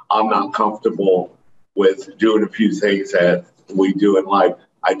undetectable, I'm not comfortable with doing a few things that we do in life.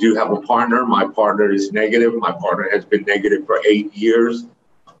 I do have a partner. My partner is negative. My partner has been negative for 8 years.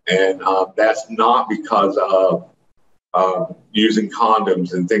 And that's not because of using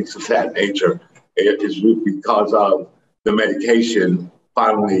condoms and things of that nature. It is because of the medication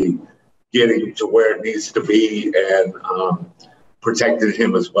finally getting to where it needs to be and protecting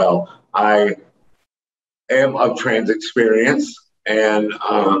him as well. I am of trans experience, and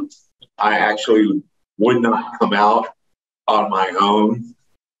I actually would not come out on my own.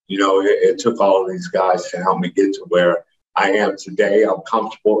 You know, it took all of these guys to help me get to where I am today. I'm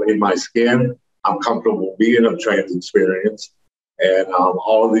comfortable in my skin. I'm comfortable being of trans experience. And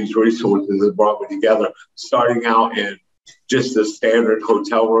all of these resources have brought me together, starting out in just the standard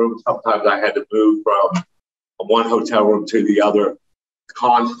hotel room. Sometimes I had to move from one hotel room to the other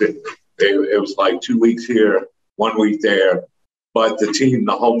constantly. It was like 2 weeks here, 1 week there. But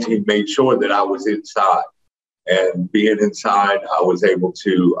the home team made sure that I was inside. And being inside, I was able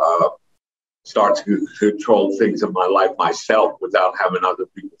to start to control things in my life myself without having other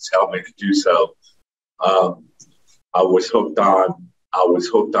people tell me to do so. I was hooked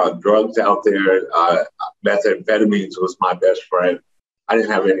on drugs out there. Methamphetamines was my best friend. I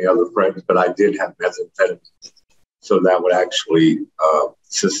didn't have any other friends, but I did have methamphetamines. So that would actually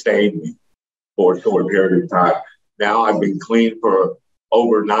sustain me for a short period of time. Now I've been clean for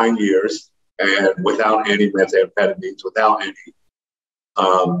over 9 years and without any methamphetamines, without any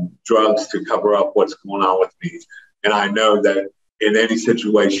drugs to cover up what's going on with me. And I know that in any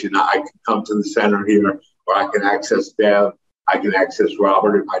situation, I can come to the center here, or I can access Deb, I can access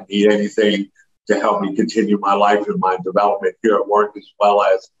Robert if I need anything to help me continue my life and my development here at work, as well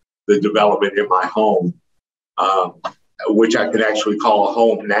as the development in my home, which I can actually call a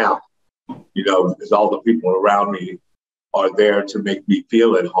home now, you know, because all the people around me are there to make me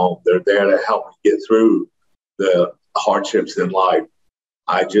feel at home. They're there to help me get through the hardships in life.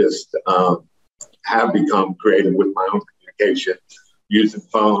 I just have become creative with my own communication, using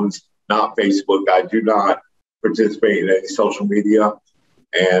phones, not Facebook. I do not participate in any social media.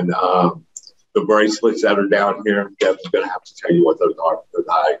 And the bracelets that are down here, Deb's going to have to tell you what those are because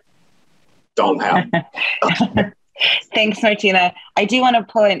I don't have them. Thanks, Martina. I do want to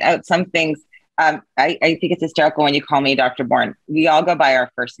point out some things. I think it's hysterical when you call me Dr. Bourne. We all go by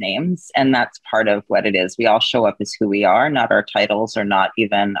our first names, and that's part of what it is. We all show up as who we are, not our titles or not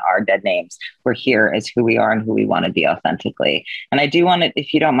even our dead names. We're here as who we are and who we want to be authentically. And I do want to,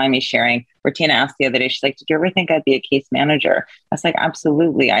 if you don't mind me sharing, Martina asked the other day, she's like, did you ever think I'd be a case manager? I was like,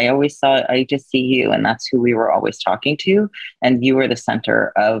 absolutely. I always saw, I just see you, and that's who we were always talking to. And you were the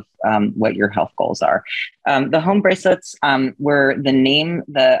center of what your health goals are. The home bracelets were the name,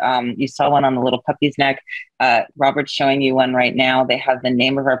 you saw one on the little puppy's neck. Robert's showing you one right now. They have the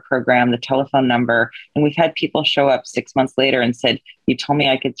name of our program, the telephone number. And we've had people show up 6 months later and said, you told me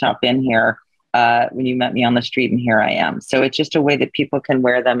I could stop in here when you met me on the street, and here I am. So it's just a way that people can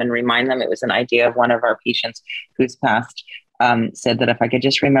wear them and remind them. It was an idea of one of our patients who's passed, said that if I could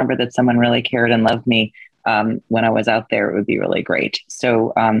just remember that someone really cared and loved me when I was out there, it would be really great.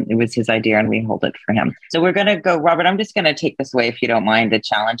 So it was his idea, and we hold it for him. So we're going to go, Robert, I'm just going to take this away, if you don't mind, the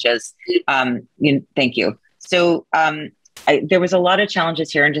challenges. Thank you. So there was a lot of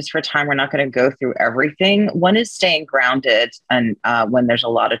challenges here, and just for time, we're not going to go through everything. One is staying grounded, and when there's a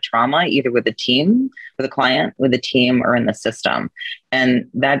lot of trauma, either with the team, with a client, with the team, or in the system. And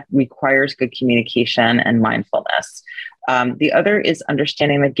that requires good communication and mindfulness. The other is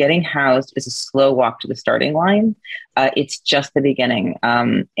understanding that getting housed is a slow walk to the starting line. It's just the beginning.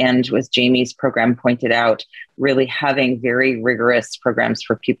 And as Jamie's program pointed out, really having very rigorous programs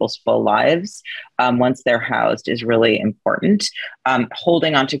for people's full lives once they're housed is really important.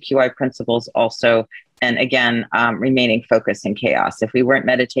 Holding on to QI principles also, and again, remaining focused in chaos. If we weren't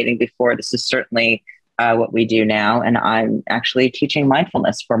meditating before, this is certainly what we do now. And I'm actually teaching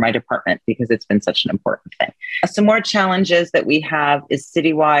mindfulness for my department because it's been such an important thing. Some more challenges that we have is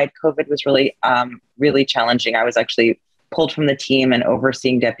citywide. COVID was really, really challenging. I was actually pulled from the team and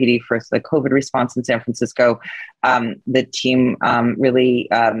overseeing deputy for the COVID response in San Francisco. The team really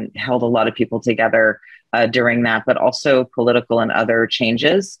held a lot of people together during that, but also political and other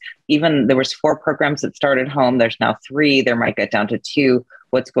changes. Even there was 4 programs that started home. There's now 3. There might get down to 2.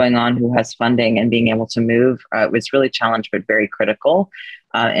 What's going on, who has funding, and being able to move was really challenged, but very critical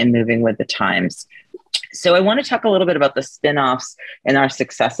in moving with the times. So I want to talk a little bit about the spin-offs and our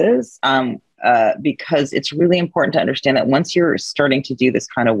successes, because it's really important to understand that once you're starting to do this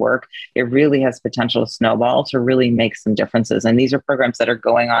kind of work, it really has potential to snowball to really make some differences. And these are programs that are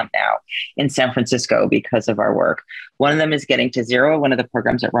going on now in San Francisco because of our work. One of them is Getting to Zero, one of the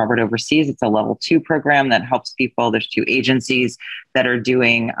programs that Robert oversees. It's a level 2 program that helps people. There's 2 agencies that are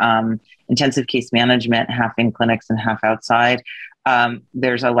doing intensive case management, half in clinics and half outside.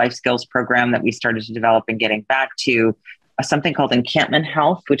 There's a life skills program that we started to develop and getting back to something called encampment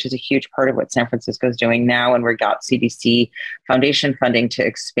health, which is a huge part of what San Francisco is doing now. And we got CDC Foundation funding to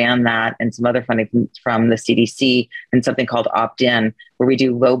expand that, and some other funding from the CDC, and something called opt-in, where we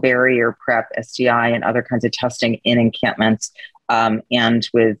do low barrier PrEP, STI, and other kinds of testing in encampments, and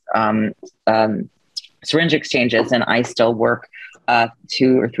with syringe exchanges. And I still work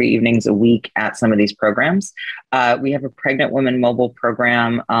 2 or 3 evenings a week at some of these programs. We have a pregnant woman mobile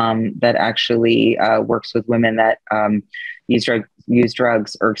program that actually works with women that use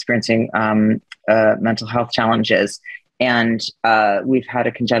drugs or experiencing mental health challenges. And we've had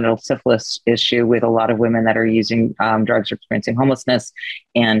a congenital syphilis issue with a lot of women that are using drugs or experiencing homelessness.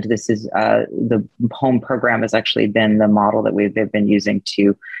 And this is the home program has actually been the model that they've been using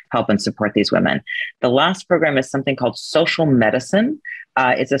to help and support these women. The last program is something called social medicine.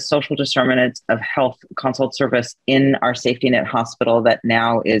 It's a social determinants of health consult service in our safety net hospital that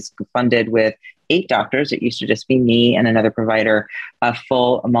now is funded with 8 doctors. It used to just be me and another provider. A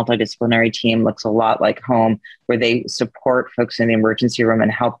full multidisciplinary team, looks a lot like home, where they support folks in the emergency room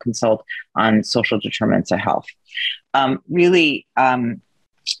and help consult on social determinants of health. Really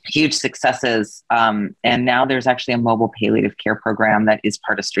huge successes. And now there's actually a mobile palliative care program that is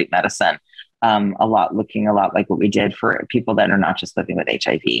part of street medicine. Looking a lot like what we did for people that are not just living with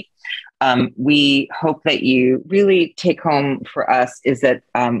HIV. We hope that you really take home for us is that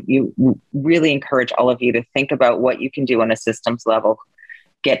you really encourage all of you to think about what you can do on a systems level,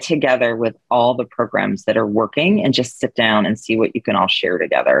 get together with all the programs that are working, and just sit down and see what you can all share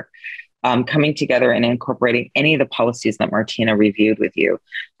together. Coming together and incorporating any of the policies that Martina reviewed with you.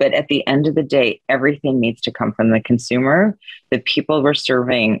 But at the end of the day, everything needs to come from the consumer. The people we're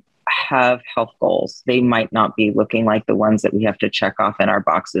serving have health goals. They might not be looking like the ones that we have to check off in our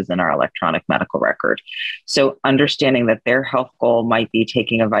boxes in our electronic medical record. So understanding that their health goal might be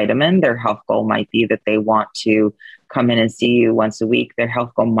taking a vitamin, their health goal might be that they want to come in and see you once a week, their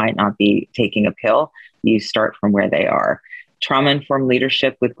health goal might not be taking a pill. You start from where they are. Trauma-informed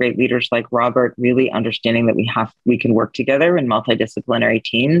leadership with great leaders like Robert, really understanding that we can work together in multidisciplinary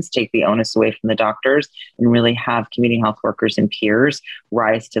teams, take the onus away from the doctors, and really have community health workers and peers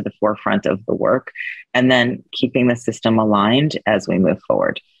rise to the forefront of the work, and then keeping the system aligned as we move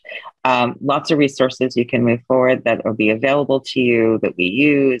forward. Lots of resources you can move forward that will be available to you that we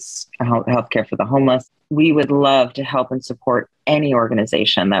use, healthcare for the homeless. We would love to help and support any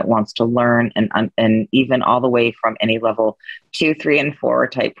organization that wants to learn, and even all the way from any level 2, 3, and 4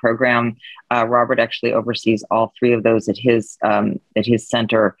 type program. Robert actually oversees all 3 of those at his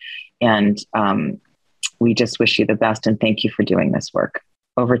center. And we just wish you the best and thank you for doing this work.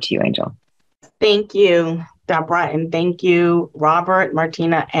 Over to you, Angel. Thank you. Deborah, and thank you, Robert,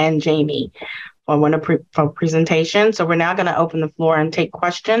 Martina, and Jamie for presentation. So we're now going to open the floor and take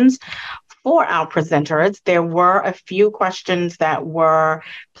questions for our presenters. There were a few questions that were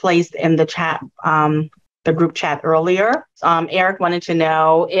placed in the chat, the group chat earlier. Eric wanted to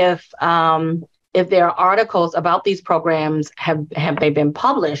know if there are articles about these programs, have they been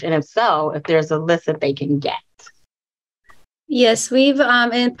published? And if so, if there's a list that they can get. Yes, we've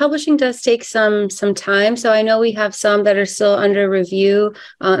and publishing does take some time. So I know we have some that are still under review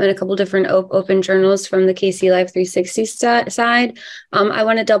in a couple different open journals from the KC Life 360 side. I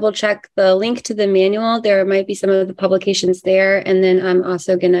want to double check the link to the manual. There might be some of the publications there, and then I'm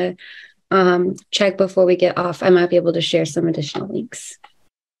also going to check before we get off. I might be able to share some additional links.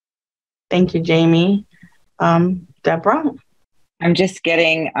 Thank you, Jamie. Deborah? I'm just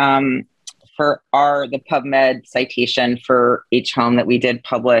getting for the PubMed citation for each home that we did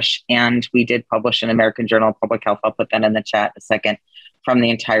publish, and we did publish in American Journal of Public Health. I'll put that in the chat in a second, from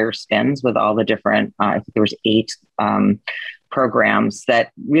the entire SPNS with all the different, I think there was 8 programs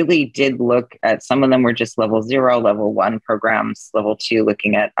that really did look at, some of them were just level 0, level 1 programs, level 2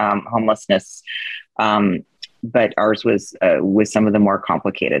 looking at homelessness. But ours was some of the more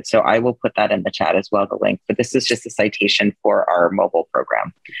complicated. So I will put that in the chat as well, the link, but this is just a citation for our mobile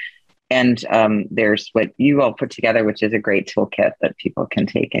program. And there's what you all put together, which is a great toolkit that people can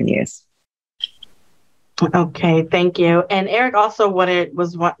take and use. Okay, thank you. And Eric also wanted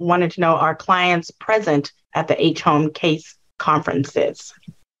to know, are clients present at the H-Home case conferences?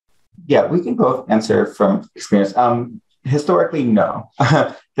 Yeah, we can both answer from experience. Historically, no.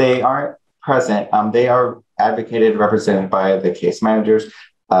 They aren't present. They are advocated, represented by the case managers.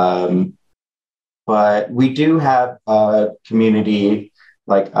 But we do have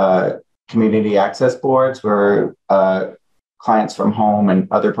community access boards where clients from home and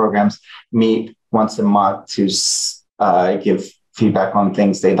other programs meet once a month to give feedback on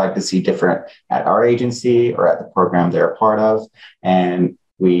things they'd like to see different at our agency or at the program they're a part of. And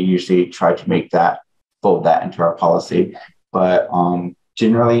we usually try to fold that into our policy. But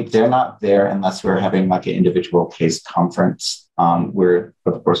generally, they're not there unless we're having like an individual case conference where,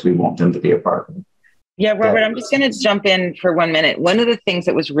 of course, we want them to be a part of it. Yeah, Robert, I'm just going to jump in for 1 minute. One of the things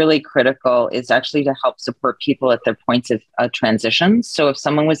that was really critical is actually to help support people at their points of transition. So if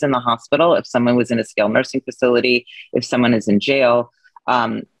someone was in the hospital, if someone was in a skilled nursing facility, if someone is in jail,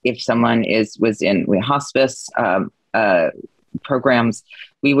 if someone was in hospice programs,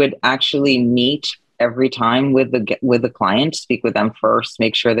 we would actually meet every time with the client, speak with them first,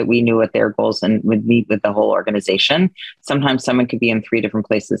 make sure that we knew what their goals, and would meet with the whole organization. Sometimes someone could be in 3 different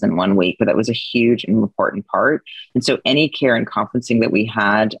places in 1 week, but that was a huge and important part. And so any care and conferencing that we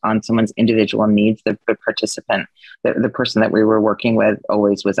had on someone's individual needs, the participant, the person that we were working with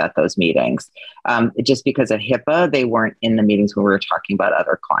always was at those meetings. Just because of HIPAA, they weren't in the meetings when we were talking about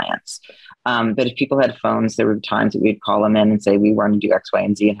other clients. But if people had phones, there were times that we'd call them in and say, we want to do X, Y,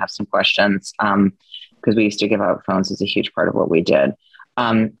 and Z and have some questions. Because we used to give out phones is a huge part of what we did.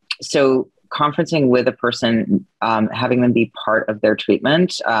 So conferencing with a person, having them be part of their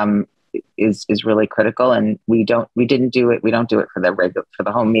treatment is really critical. And we don't do it for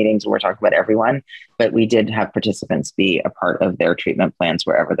the home meetings where we're talking about everyone, but we did have participants be a part of their treatment plans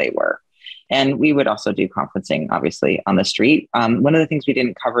wherever they were. And we would also do conferencing, obviously, on the street. One of the things we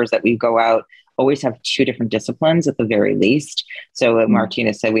didn't cover is that we go out, always have 2 different disciplines at the very least. So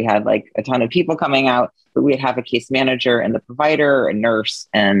Martina said we had like a ton of people coming out, but we'd have a case manager and the provider, a nurse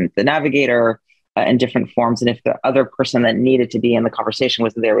and the navigator in different forms. And if the other person that needed to be in the conversation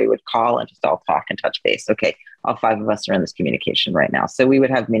wasn't there, we would call and just all talk and touch base. Okay, all 5 of us are in this communication right now. So we would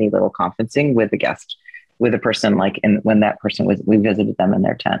have many little conferencing with the guest, with a person when that person we visited them in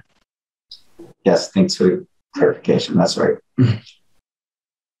their tent. Yes, thanks for the clarification. That's right.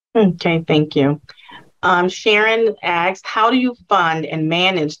 Okay, thank you. Sharon asked, how do you fund and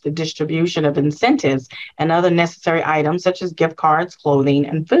manage the distribution of incentives and other necessary items such as gift cards, clothing,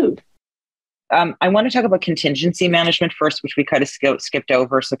 and food? I want to talk about contingency management first, which we kind of skipped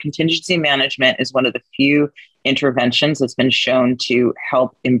over. So contingency management is one of the few interventions that's been shown to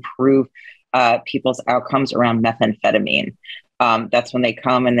help improve people's outcomes around methamphetamine. That's when they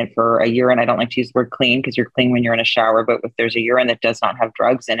come and then for a urine, I don't like to use the word clean because you're clean when you're in a shower, but if there's a urine that does not have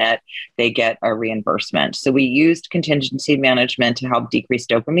drugs in it, they get a reimbursement. So we used contingency management to help decrease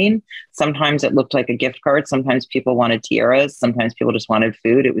dopamine. Sometimes it looked like a gift card. Sometimes people wanted tiaras. Sometimes people just wanted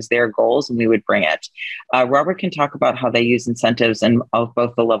food. It was their goals and we would bring it. Robert can talk about how they use incentives in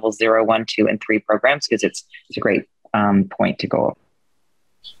both the level 0, 1, 2, and 3 programs because it's a great point to go over.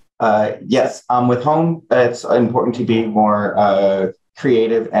 Yes, with home, it's important to be more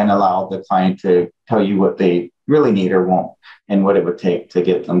creative and allow the client to tell you what they really need or want and what it would take to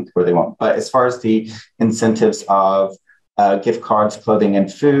get them where they want. But as far as the incentives of gift cards, clothing,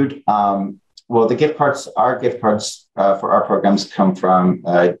 and food, well, the gift cards, our gift cards for our programs come from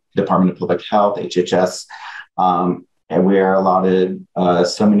Department of Public Health, HHS, and we are allotted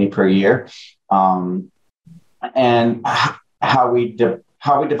so many per year. And how we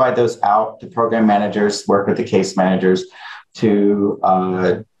divide those out, the program managers work with the case managers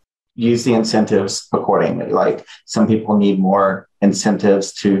to use the incentives accordingly. Like some people need more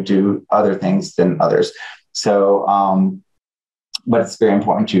incentives to do other things than others. So, but it's very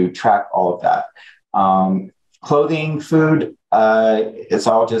important to track all of that. Clothing, food, it's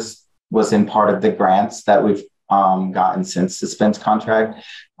all just was in part of the grants that we've gotten since the SPNS contract.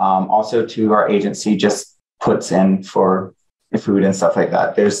 Also to our agency just puts in for food and stuff like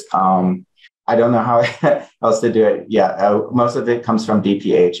that. There's, I don't know how else to do it. Yeah, most of it comes from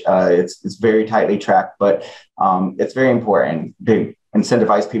DPH. It's very tightly tracked, but it's very important. They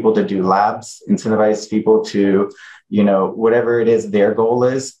incentivize people to do labs, incentivize people to, whatever it is their goal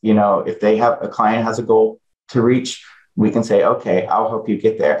is. If they have a client has a goal to reach, we can say, okay, I'll help you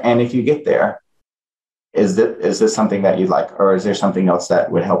get there. And if you get there, is this something that you like, or is there something else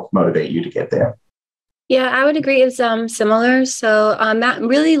that would help motivate you to get there? Yeah, I would agree. It's similar. So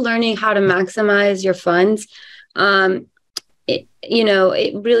really learning how to maximize your funds. It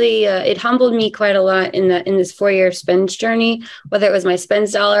really it humbled me quite a lot in this 4-year SPNS journey, whether it was my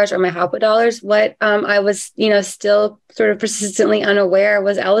SPNS dollars or my HAPA dollars. What I was still sort of persistently unaware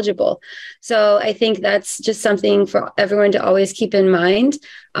was eligible. So I think that's just something for everyone to always keep in mind.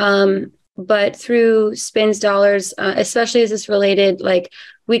 But through SPNS dollars, especially as it's related, like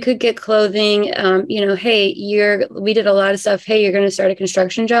we could get clothing, hey, we did a lot of stuff. Hey, you're going to start a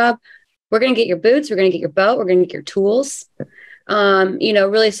construction job. We're going to get your boots. We're going to get your belt. We're going to get your tools.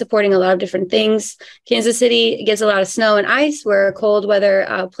 Really supporting a lot of different things. Kansas City gets a lot of snow and ice. We're a cold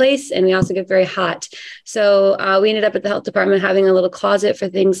weather place, and we also get very hot. So we ended up at the health department having a little closet for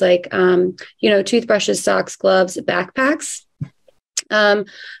things like, toothbrushes, socks, gloves, backpacks.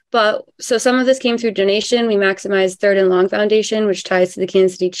 But so some of this came through donation. We maximized Third and Long Foundation, which ties to the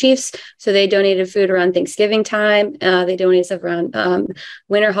Kansas City Chiefs. So they donated food around Thanksgiving time. They donated stuff around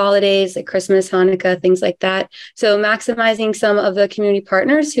winter holidays like Christmas, Hanukkah, things like that. So maximizing some of the community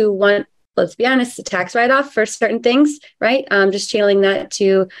partners who want, let's be honest, a tax write-off for certain things, right? Just channeling that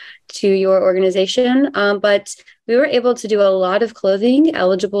to your organization. But we were able to do a lot of clothing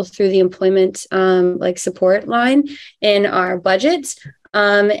eligible through the employment support line in our budget.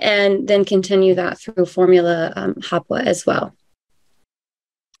 And then continue that through formula HAPA as well.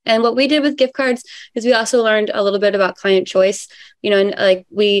 And what we did with gift cards is we also learned a little bit about client choice, and like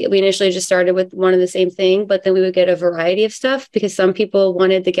we initially just started with one of the same thing, but then we would get a variety of stuff because some people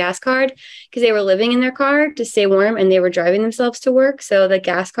wanted the gas card because they were living in their car to stay warm and they were driving themselves to work. So the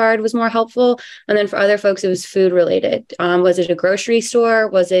gas card was more helpful. And then for other folks, it was food related. Was it a grocery store?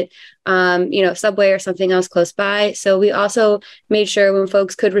 Was it, Subway or something else close by? So we also made sure when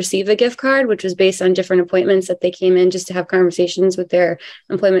folks could receive a gift card, which was based on different appointments that they came in just to have conversations with their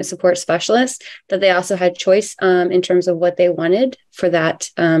employment support specialist, that they also had choice in terms of what they wanted for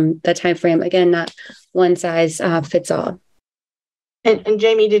that time frame. Again, not one size fits all. And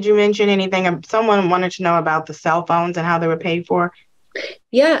Jamie, did you mention anything? Someone wanted to know about the cell phones and how they were paid for.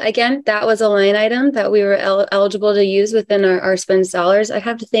 Yeah, again, that was a line item that we were eligible to use within our SPNS dollars. I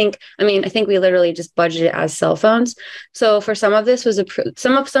have to think, I think we literally just budgeted as cell phones. So for some of this was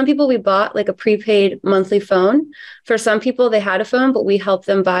some people we bought like a prepaid monthly phone. For some people, they had a phone, but we helped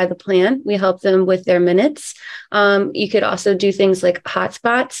them buy the plan. We helped them with their minutes. You could also do things like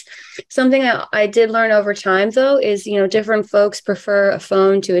hotspots. Something I did learn over time, though, is, different folks prefer a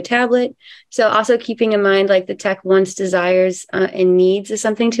phone to a tablet. So also keeping in mind, like the tech wants, desires, and needs is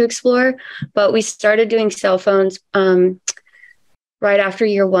something to explore. But we started doing cell phones right after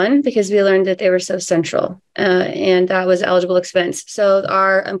year one because we learned that they were so central, and that was eligible expense. So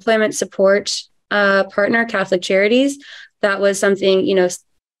our employment support partner, Catholic Charities, that was something,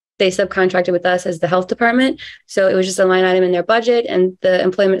 they subcontracted with us as the health department. So it was just a line item in their budget, and the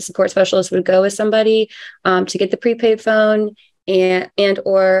employment support specialist would go with somebody to get the prepaid phone and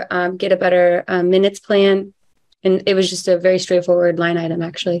or get a better minutes plan. And it was just a very straightforward line item,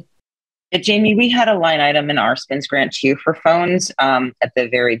 actually. Jamie, we had a line item in our SPNS grant too for phones at the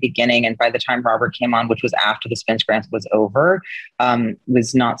very beginning. And by the time Robert came on, which was after the SPNS grant was over,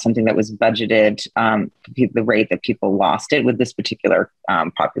 was not something that was budgeted, the rate that people lost it with this particular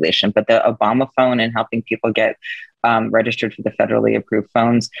population. But the Obama phone and helping people get registered for the federally approved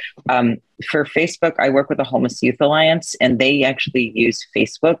phones. For Facebook, I work with the Homeless Youth Alliance, and they actually use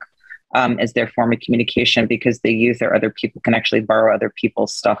Facebook as their form of communication, because the youth or other people can actually borrow other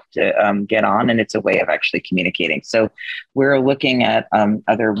people's stuff to get on, and it's a way of actually communicating. So we're looking at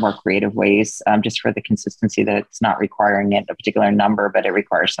other more creative ways, just for the consistency, that it's not requiring a particular number, but it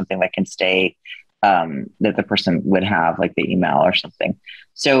requires something that can stay, that the person would have, like the email or something.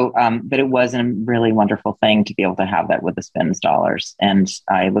 So, but it was a really wonderful thing to be able to have that with the SPNS dollars. And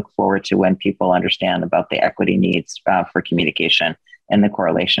I look forward to when people understand about the equity needs for communication and the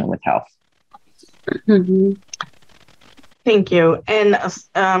correlation with health. Mm-hmm. Thank you. And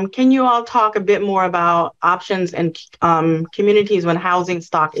can you all talk a bit more about options in communities when housing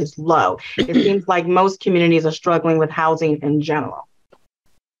stock is low? It seems like most communities are struggling with housing in general.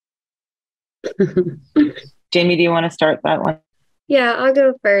 Jamie, do you want to start that one? Yeah, I'll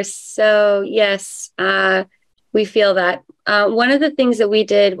go first. So yes, we feel that. One of the things that we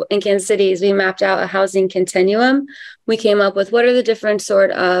did in Kansas City is we mapped out a housing continuum. We came up with what are the different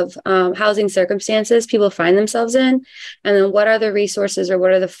sort of housing circumstances people find themselves in, and then what are the resources or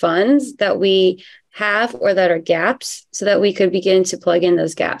what are the funds that we have or that are gaps, so that we could begin to plug in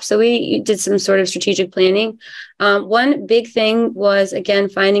those gaps. So we did some sort of strategic planning. One big thing was, again,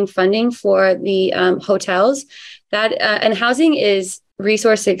 finding funding for the hotels. That and housing is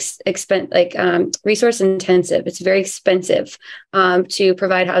resource resource intensive. It's very expensive to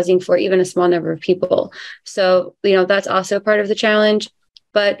provide housing for even a small number of people. So, that's also part of the challenge.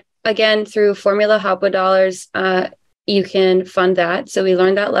 But again, through formula HOPWA dollars, you can fund that. So we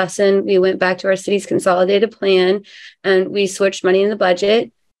learned that lesson. We went back to our city's consolidated plan and we switched money in the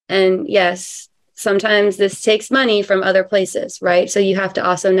budget. And yes, sometimes this takes money from other places, right? So you have to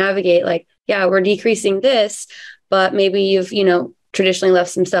also navigate we're decreasing this, but maybe you've, traditionally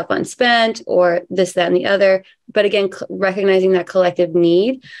left some stuff unspent or this, that, and the other. But again, recognizing that collective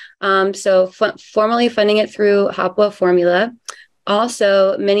need. So formally funding it through HOPWA formula.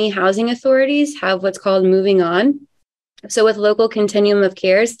 Also, many housing authorities have what's called moving on. So with local continuum of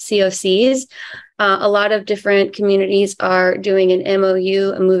cares, COCs, a lot of different communities are doing an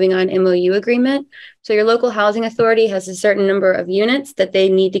MOU, a moving on MOU agreement. So your local housing authority has a certain number of units that they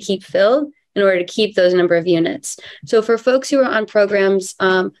need to keep filled in order to keep those number of units. So for folks who are on programs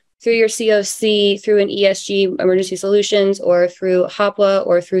through your COC, through an ESG, Emergency Solutions, or through HOPWA,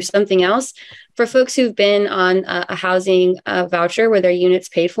 or through something else, for folks who've been on a housing voucher where their unit's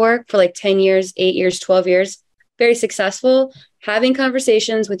paid for like 10 years, 8 years, 12 years, very successful, having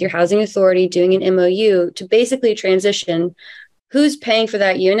conversations with your housing authority, doing an MOU to basically transition who's paying for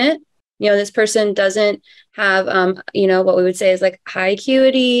that unit. This person doesn't have, what we would say is like high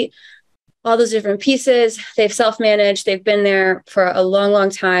acuity, all those different pieces. They've self-managed. They've been there for a long,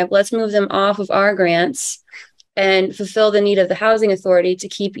 long time. Let's move them off of our grants and fulfill the need of the housing authority to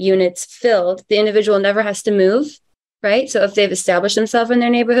keep units filled. The individual never has to move, right? So if they've established themselves in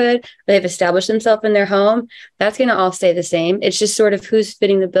their neighborhood, or they've established themselves in their home, that's going to all stay the same. It's just sort of who's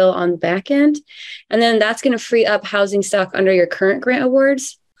fitting the bill on the back end. And then that's going to free up housing stock under your current grant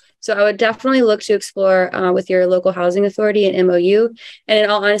awards. So I would definitely look to explore with your local housing authority and MOU. And in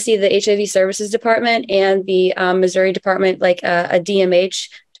all honesty, the HIV Services Department and the Missouri Department, like a DMH,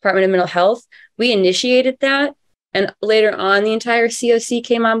 Department of Mental Health, we initiated that. And later on, the entire COC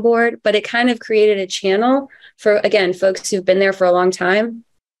came on board, but it kind of created a channel for, again, folks who've been there for a long time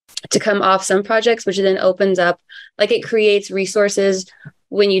to come off some projects, which then opens up, it creates resources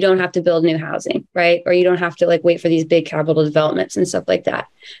when you don't have to build new housing, right? Or you don't have to wait for these big capital developments and stuff like that.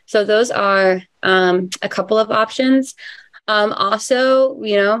 So those are a couple of options. Also,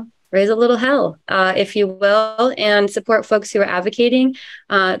 raise a little hell, if you will, and support folks who are advocating.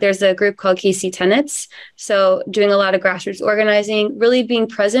 There's a group called KC Tenets. So doing a lot of grassroots organizing, really being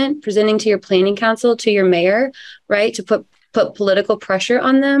present, presenting to your planning council, to your mayor, right? To put political pressure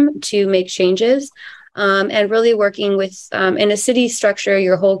on them to make changes. And really working with, in a city structure,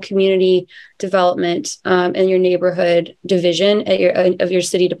 your whole community development and your neighborhood division of your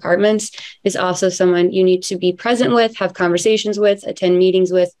city departments is also someone you need to be present with, have conversations with, attend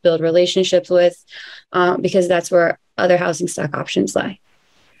meetings with, build relationships with, because that's where other housing stock options lie.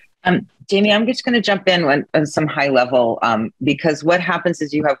 Jamie, I'm just going to jump in on some high level, because what happens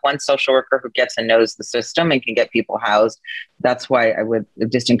is you have one social worker who gets and knows the system and can get people housed. That's why I would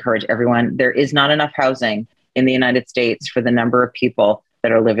just encourage everyone. There is not enough housing in the United States for the number of people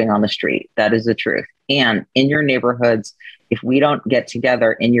that are living on the street. That is the truth. And in your neighborhoods, if we don't get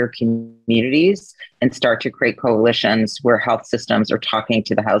together in your communities and start to create coalitions where health systems are talking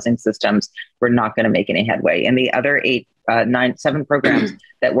to the housing systems, we're not going to make any headway. And the other 7 programs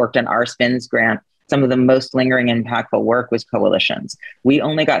that worked on our SPNS grant some of the most lingering and impactful work was coalitions. We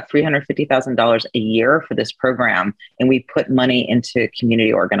only got $350,000 a year for this program, and we put money into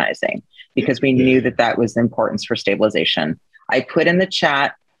community organizing because we knew that that was the importance for stabilization. I put in the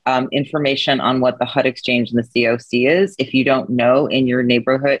chat information on what the HUD exchange and the COC is. If you don't know, in your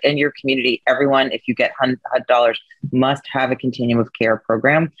neighborhood, in your community, everyone, if you get HUD dollars, must have a continuum of care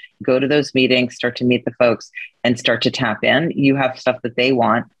program. Go to those meetings, start to meet the folks, and start to tap in. You have stuff that they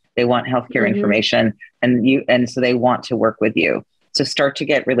want. They want healthcare information, and so they want to work with you. So start to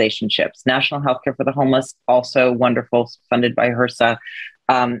get relationships. National Healthcare for the Homeless, also wonderful, funded by HRSA.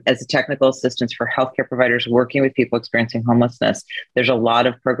 As a technical assistance for healthcare providers working with people experiencing homelessness. There's a lot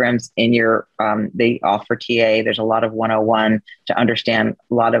of programs in your, they offer TA. There's a lot of 101 to understand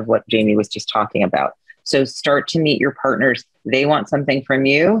a lot of what Jamie was just talking about. So start to meet your partners. They want something from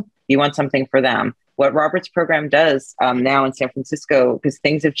you. You want something for them. What Robert's program does now in San Francisco, because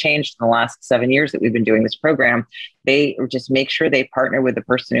things have changed in the last 7 years that we've been doing this program, they just make sure they partner with the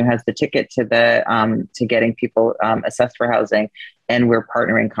person who has the ticket to the to getting people assessed for housing, and we're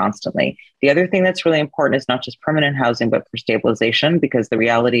partnering constantly. The other thing that's really important is not just permanent housing, but for stabilization, because the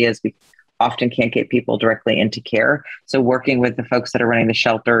reality is we often can't get people directly into care. So working with the folks that are running the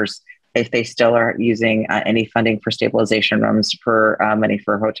shelters, if they still are using any funding for stabilization rooms, for money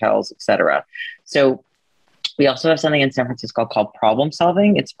for hotels, et cetera. So we also have something in San Francisco called problem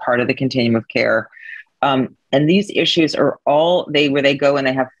solving. It's part of the continuum of care. And these issues are all where they go and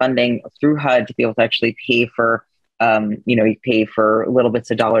they have funding through HUD to be able to actually pay for, you pay for little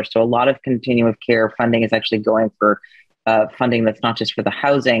bits of dollars. So a lot of continuum of care funding is actually going for funding that's not just for the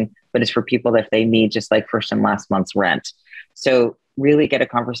housing, but it's for people that they need, just like first and last month's rent. So really get a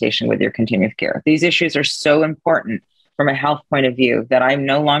conversation with your continuum of care. These issues are so important from a health point of view that I'm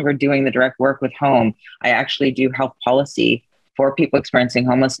no longer doing the direct work with home. I actually do health policy for people experiencing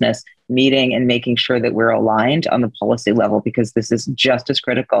homelessness, meeting and making sure that we're aligned on the policy level, because this is just as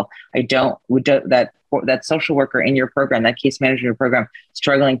critical. That social worker in your program, that case manager in your program,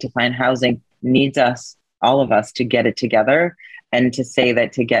 struggling to find housing, needs us, all of us, to get it together. And to say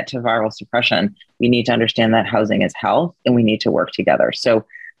that to get to viral suppression, we need to understand that housing is health and we need to work together. So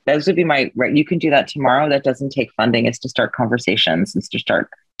those would be you can do that tomorrow. That doesn't take funding. It's to start conversations. It's to start,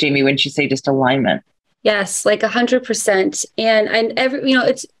 Jamie, wouldn't you say just alignment? Yes, like 100%.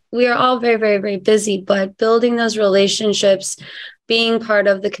 And we are all very, very, very busy, but building those relationships, being part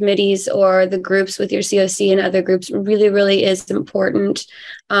of the committees or the groups with your COC and other groups really, really is important,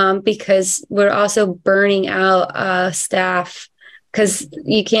 because we're also burning out staff, because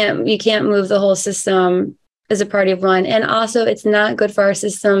you can't move the whole system as a party of one. And also it's not good for our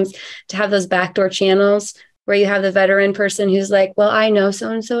systems to have those backdoor channels where you have the veteran person who's like, well, I know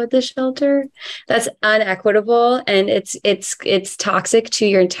so-and-so at the shelter. That's unequitable. And it's toxic to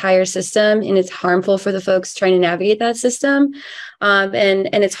your entire system. And it's harmful for the folks trying to navigate that system. And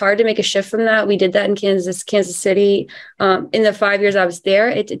it's hard to make a shift from that. We did that in Kansas City. In the 5 years I was there,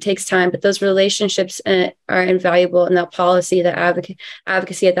 it takes time, but those relationships are invaluable. And that policy, the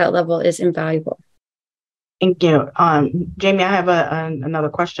advocacy at that level is invaluable. Thank you. Jamie, I have another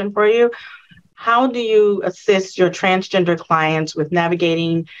question for you. How do you assist your transgender clients with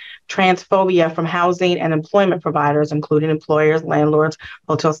navigating transphobia from housing and employment providers, including employers, landlords,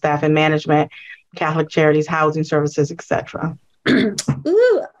 hotel staff and management, Catholic charities, housing services, etc.?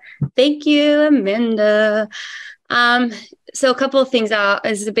 Ooh, thank you, Amanda. So a couple of things.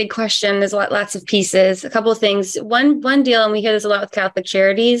 This is a big question. There's lots of pieces. A couple of things. One deal, and we hear this a lot with Catholic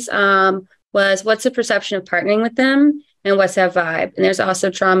charities, was what's the perception of partnering with them? And what's that vibe? And there's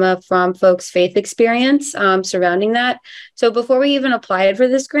also trauma from folks' faith experience surrounding that. So before we even applied for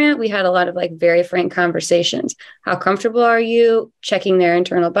this grant, we had a lot of very frank conversations. How comfortable are you? Checking their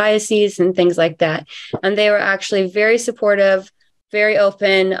internal biases and things like that. And they were actually very supportive, very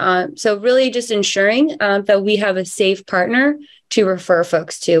open. So really just ensuring that we have a safe partner to refer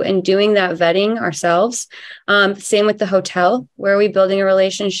folks to, and doing that vetting ourselves. Same with the hotel. Where are we building a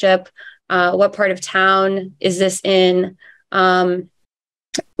relationship? What part of town is this in?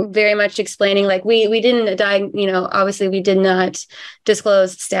 Very much explaining, we didn't obviously we did not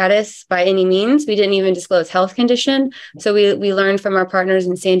disclose status by any means. We didn't even disclose health condition. So we learned from our partners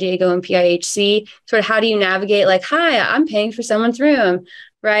in San Diego and PIHC, sort of how do you navigate, hi, I'm paying for someone's room,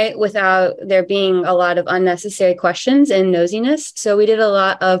 right? Without there being a lot of unnecessary questions and nosiness. So we did a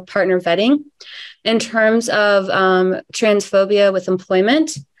lot of partner vetting. In terms of transphobia with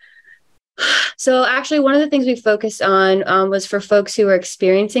employment, so actually, one of the things we focused on was for folks who are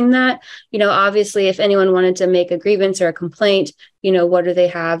experiencing that. Obviously, if anyone wanted to make a grievance or a complaint, what do they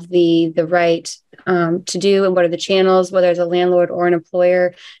have the right to do and what are the channels, whether it's a landlord or an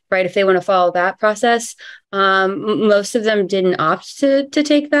employer, right? If they want to follow that process, most of them didn't opt to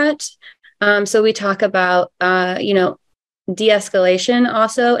take that. So we talk about, de-escalation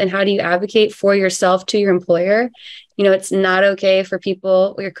also, and how do you advocate for yourself to your employer? It's not okay for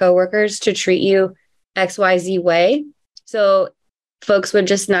people, your coworkers, to treat you XYZ way. So folks would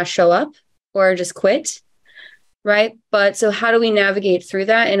just not show up or just quit, right? But so how do we navigate through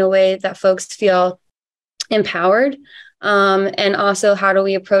that in a way that folks feel empowered? And also, how do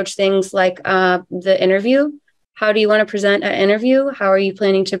we approach things like the interview? How do you want to present an interview? How are you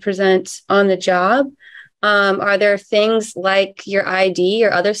planning to present on the job? Are there things like your ID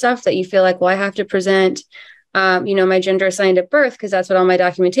or other stuff that you feel like, well, I have to present, my gender assigned at birth because that's what all my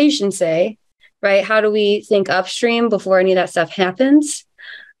documentation say, right? How do we think upstream before any of that stuff happens?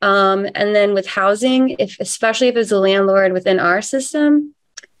 And then with housing, especially if it's a landlord within our system,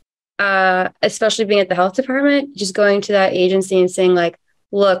 especially being at the health department, just going to that agency and saying like,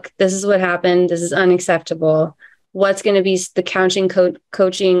 look, this is what happened. This is unacceptable. What's going to be the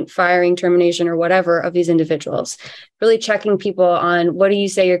coaching, firing, termination, or whatever of these individuals? Really checking people on what do you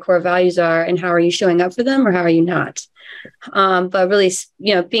say your core values are and how are you showing up for them or how are you not? But really,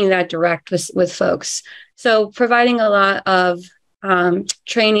 being that direct with folks. So providing a lot of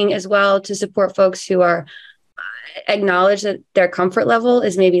training as well to support folks who are acknowledge that their comfort level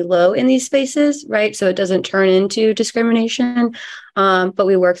is maybe low in these spaces, right? So it doesn't turn into discrimination. But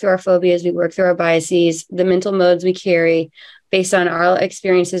we work through our phobias, we work through our biases, the mental modes we carry based on our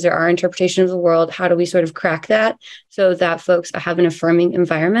experiences or our interpretation of the world. How do we sort of crack that so that folks have an affirming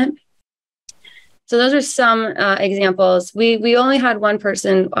environment? So those are some examples. We only had one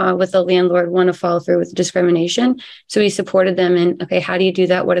person with a landlord want to follow through with discrimination. So we supported them in, okay, how do you do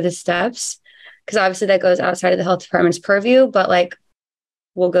that? What are the steps? Because obviously that goes outside of the health department's purview, but like,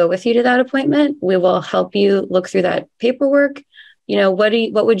 we'll go with you to that appointment. We will help you look through that paperwork.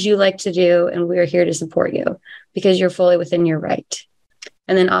 What would you like to do? And we're here to support you because you're fully within your right.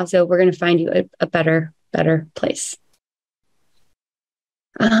 And then also we're going to find you a better place.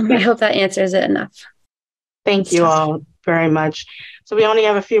 I hope that answers it enough. Thank you all very much. So we only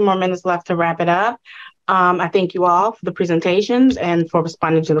have a few more minutes left to wrap it up. I thank you all for the presentations and for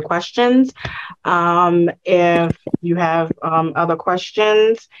responding to the questions. If you have other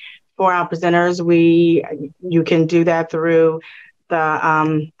questions for our presenters, you can do that through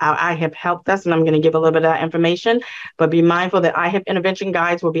our IHIP help desk, and I'm going to give a little bit of that information, but be mindful that IHIP intervention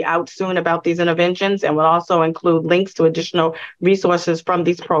guides will be out soon about these interventions and will also include links to additional resources from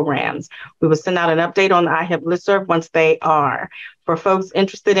these programs. We will send out an update on the IHIP listserv once they are. For folks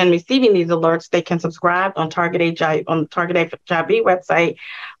interested in receiving these alerts, they can subscribe on Target HIV website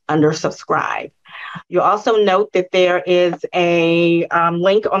under subscribe. You'll also note that there is a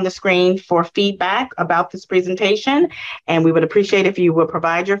link on the screen for feedback about this presentation, and we would appreciate if you would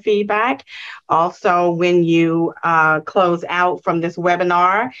provide your feedback. Also, when you close out from this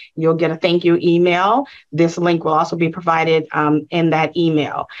webinar, you'll get a thank you email. This link will also be provided in that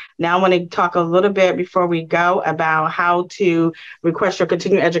email. Now, I want to talk a little bit before we go about how to request your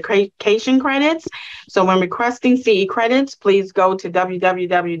continuing education credits. So when requesting CE credits, please go to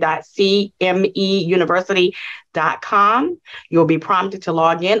www.cmeuniversity.com. You'll be prompted to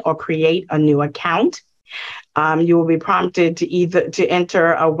log in or create a new account. You will be prompted to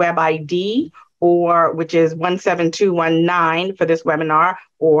enter a web ID, which is 17219 for this webinar,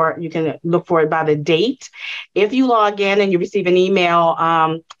 or you can look for it by the date. If you log in and you receive an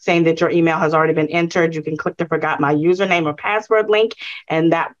email saying that your email has already been entered, you can click the Forgot My Username or Password link,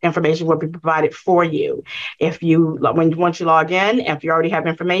 and that information will be provided for you. Once you log in, if you already have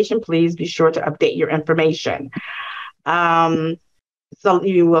information, please be sure to update your information. So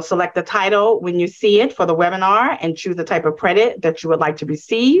you will select the title when you see it for the webinar and choose the type of credit that you would like to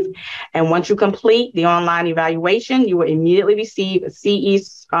receive. And once you complete the online evaluation, you will immediately receive a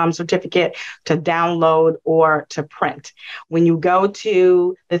CE certificate to download or to print. When you go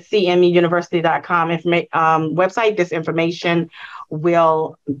to the cmeuniversity.com website, this information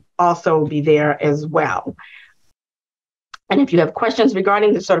will also be there as well. And if you have questions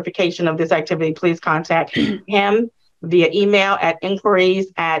regarding the certification of this activity, please contact him via email at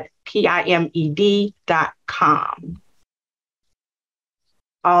inquiries@pimed.com.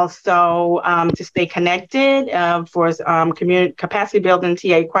 Also, to stay connected for capacity building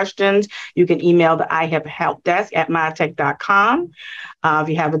TA questions, you can email the IHIP help desk at mytech.com. If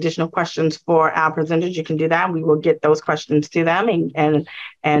you have additional questions for our presenters, you can do that. We will get those questions to them and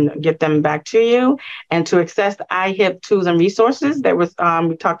get them back to you. And to access the IHIP tools and resources that we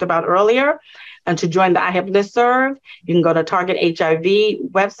talked about earlier, And to join the IHIP listserv, you can go to Target HIV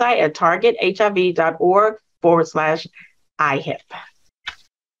website at targethiv.org/IHIP.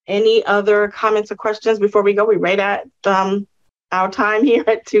 Any other comments or questions before we go? We're right at our time here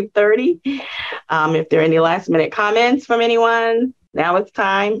at 2:30. If there are any last minute comments from anyone, now it's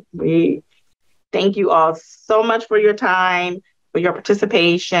time. We thank you all so much for your time, for your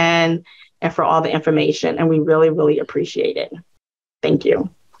participation, and for all the information. And we really, really appreciate it. Thank you.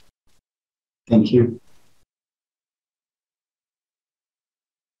 Thank you.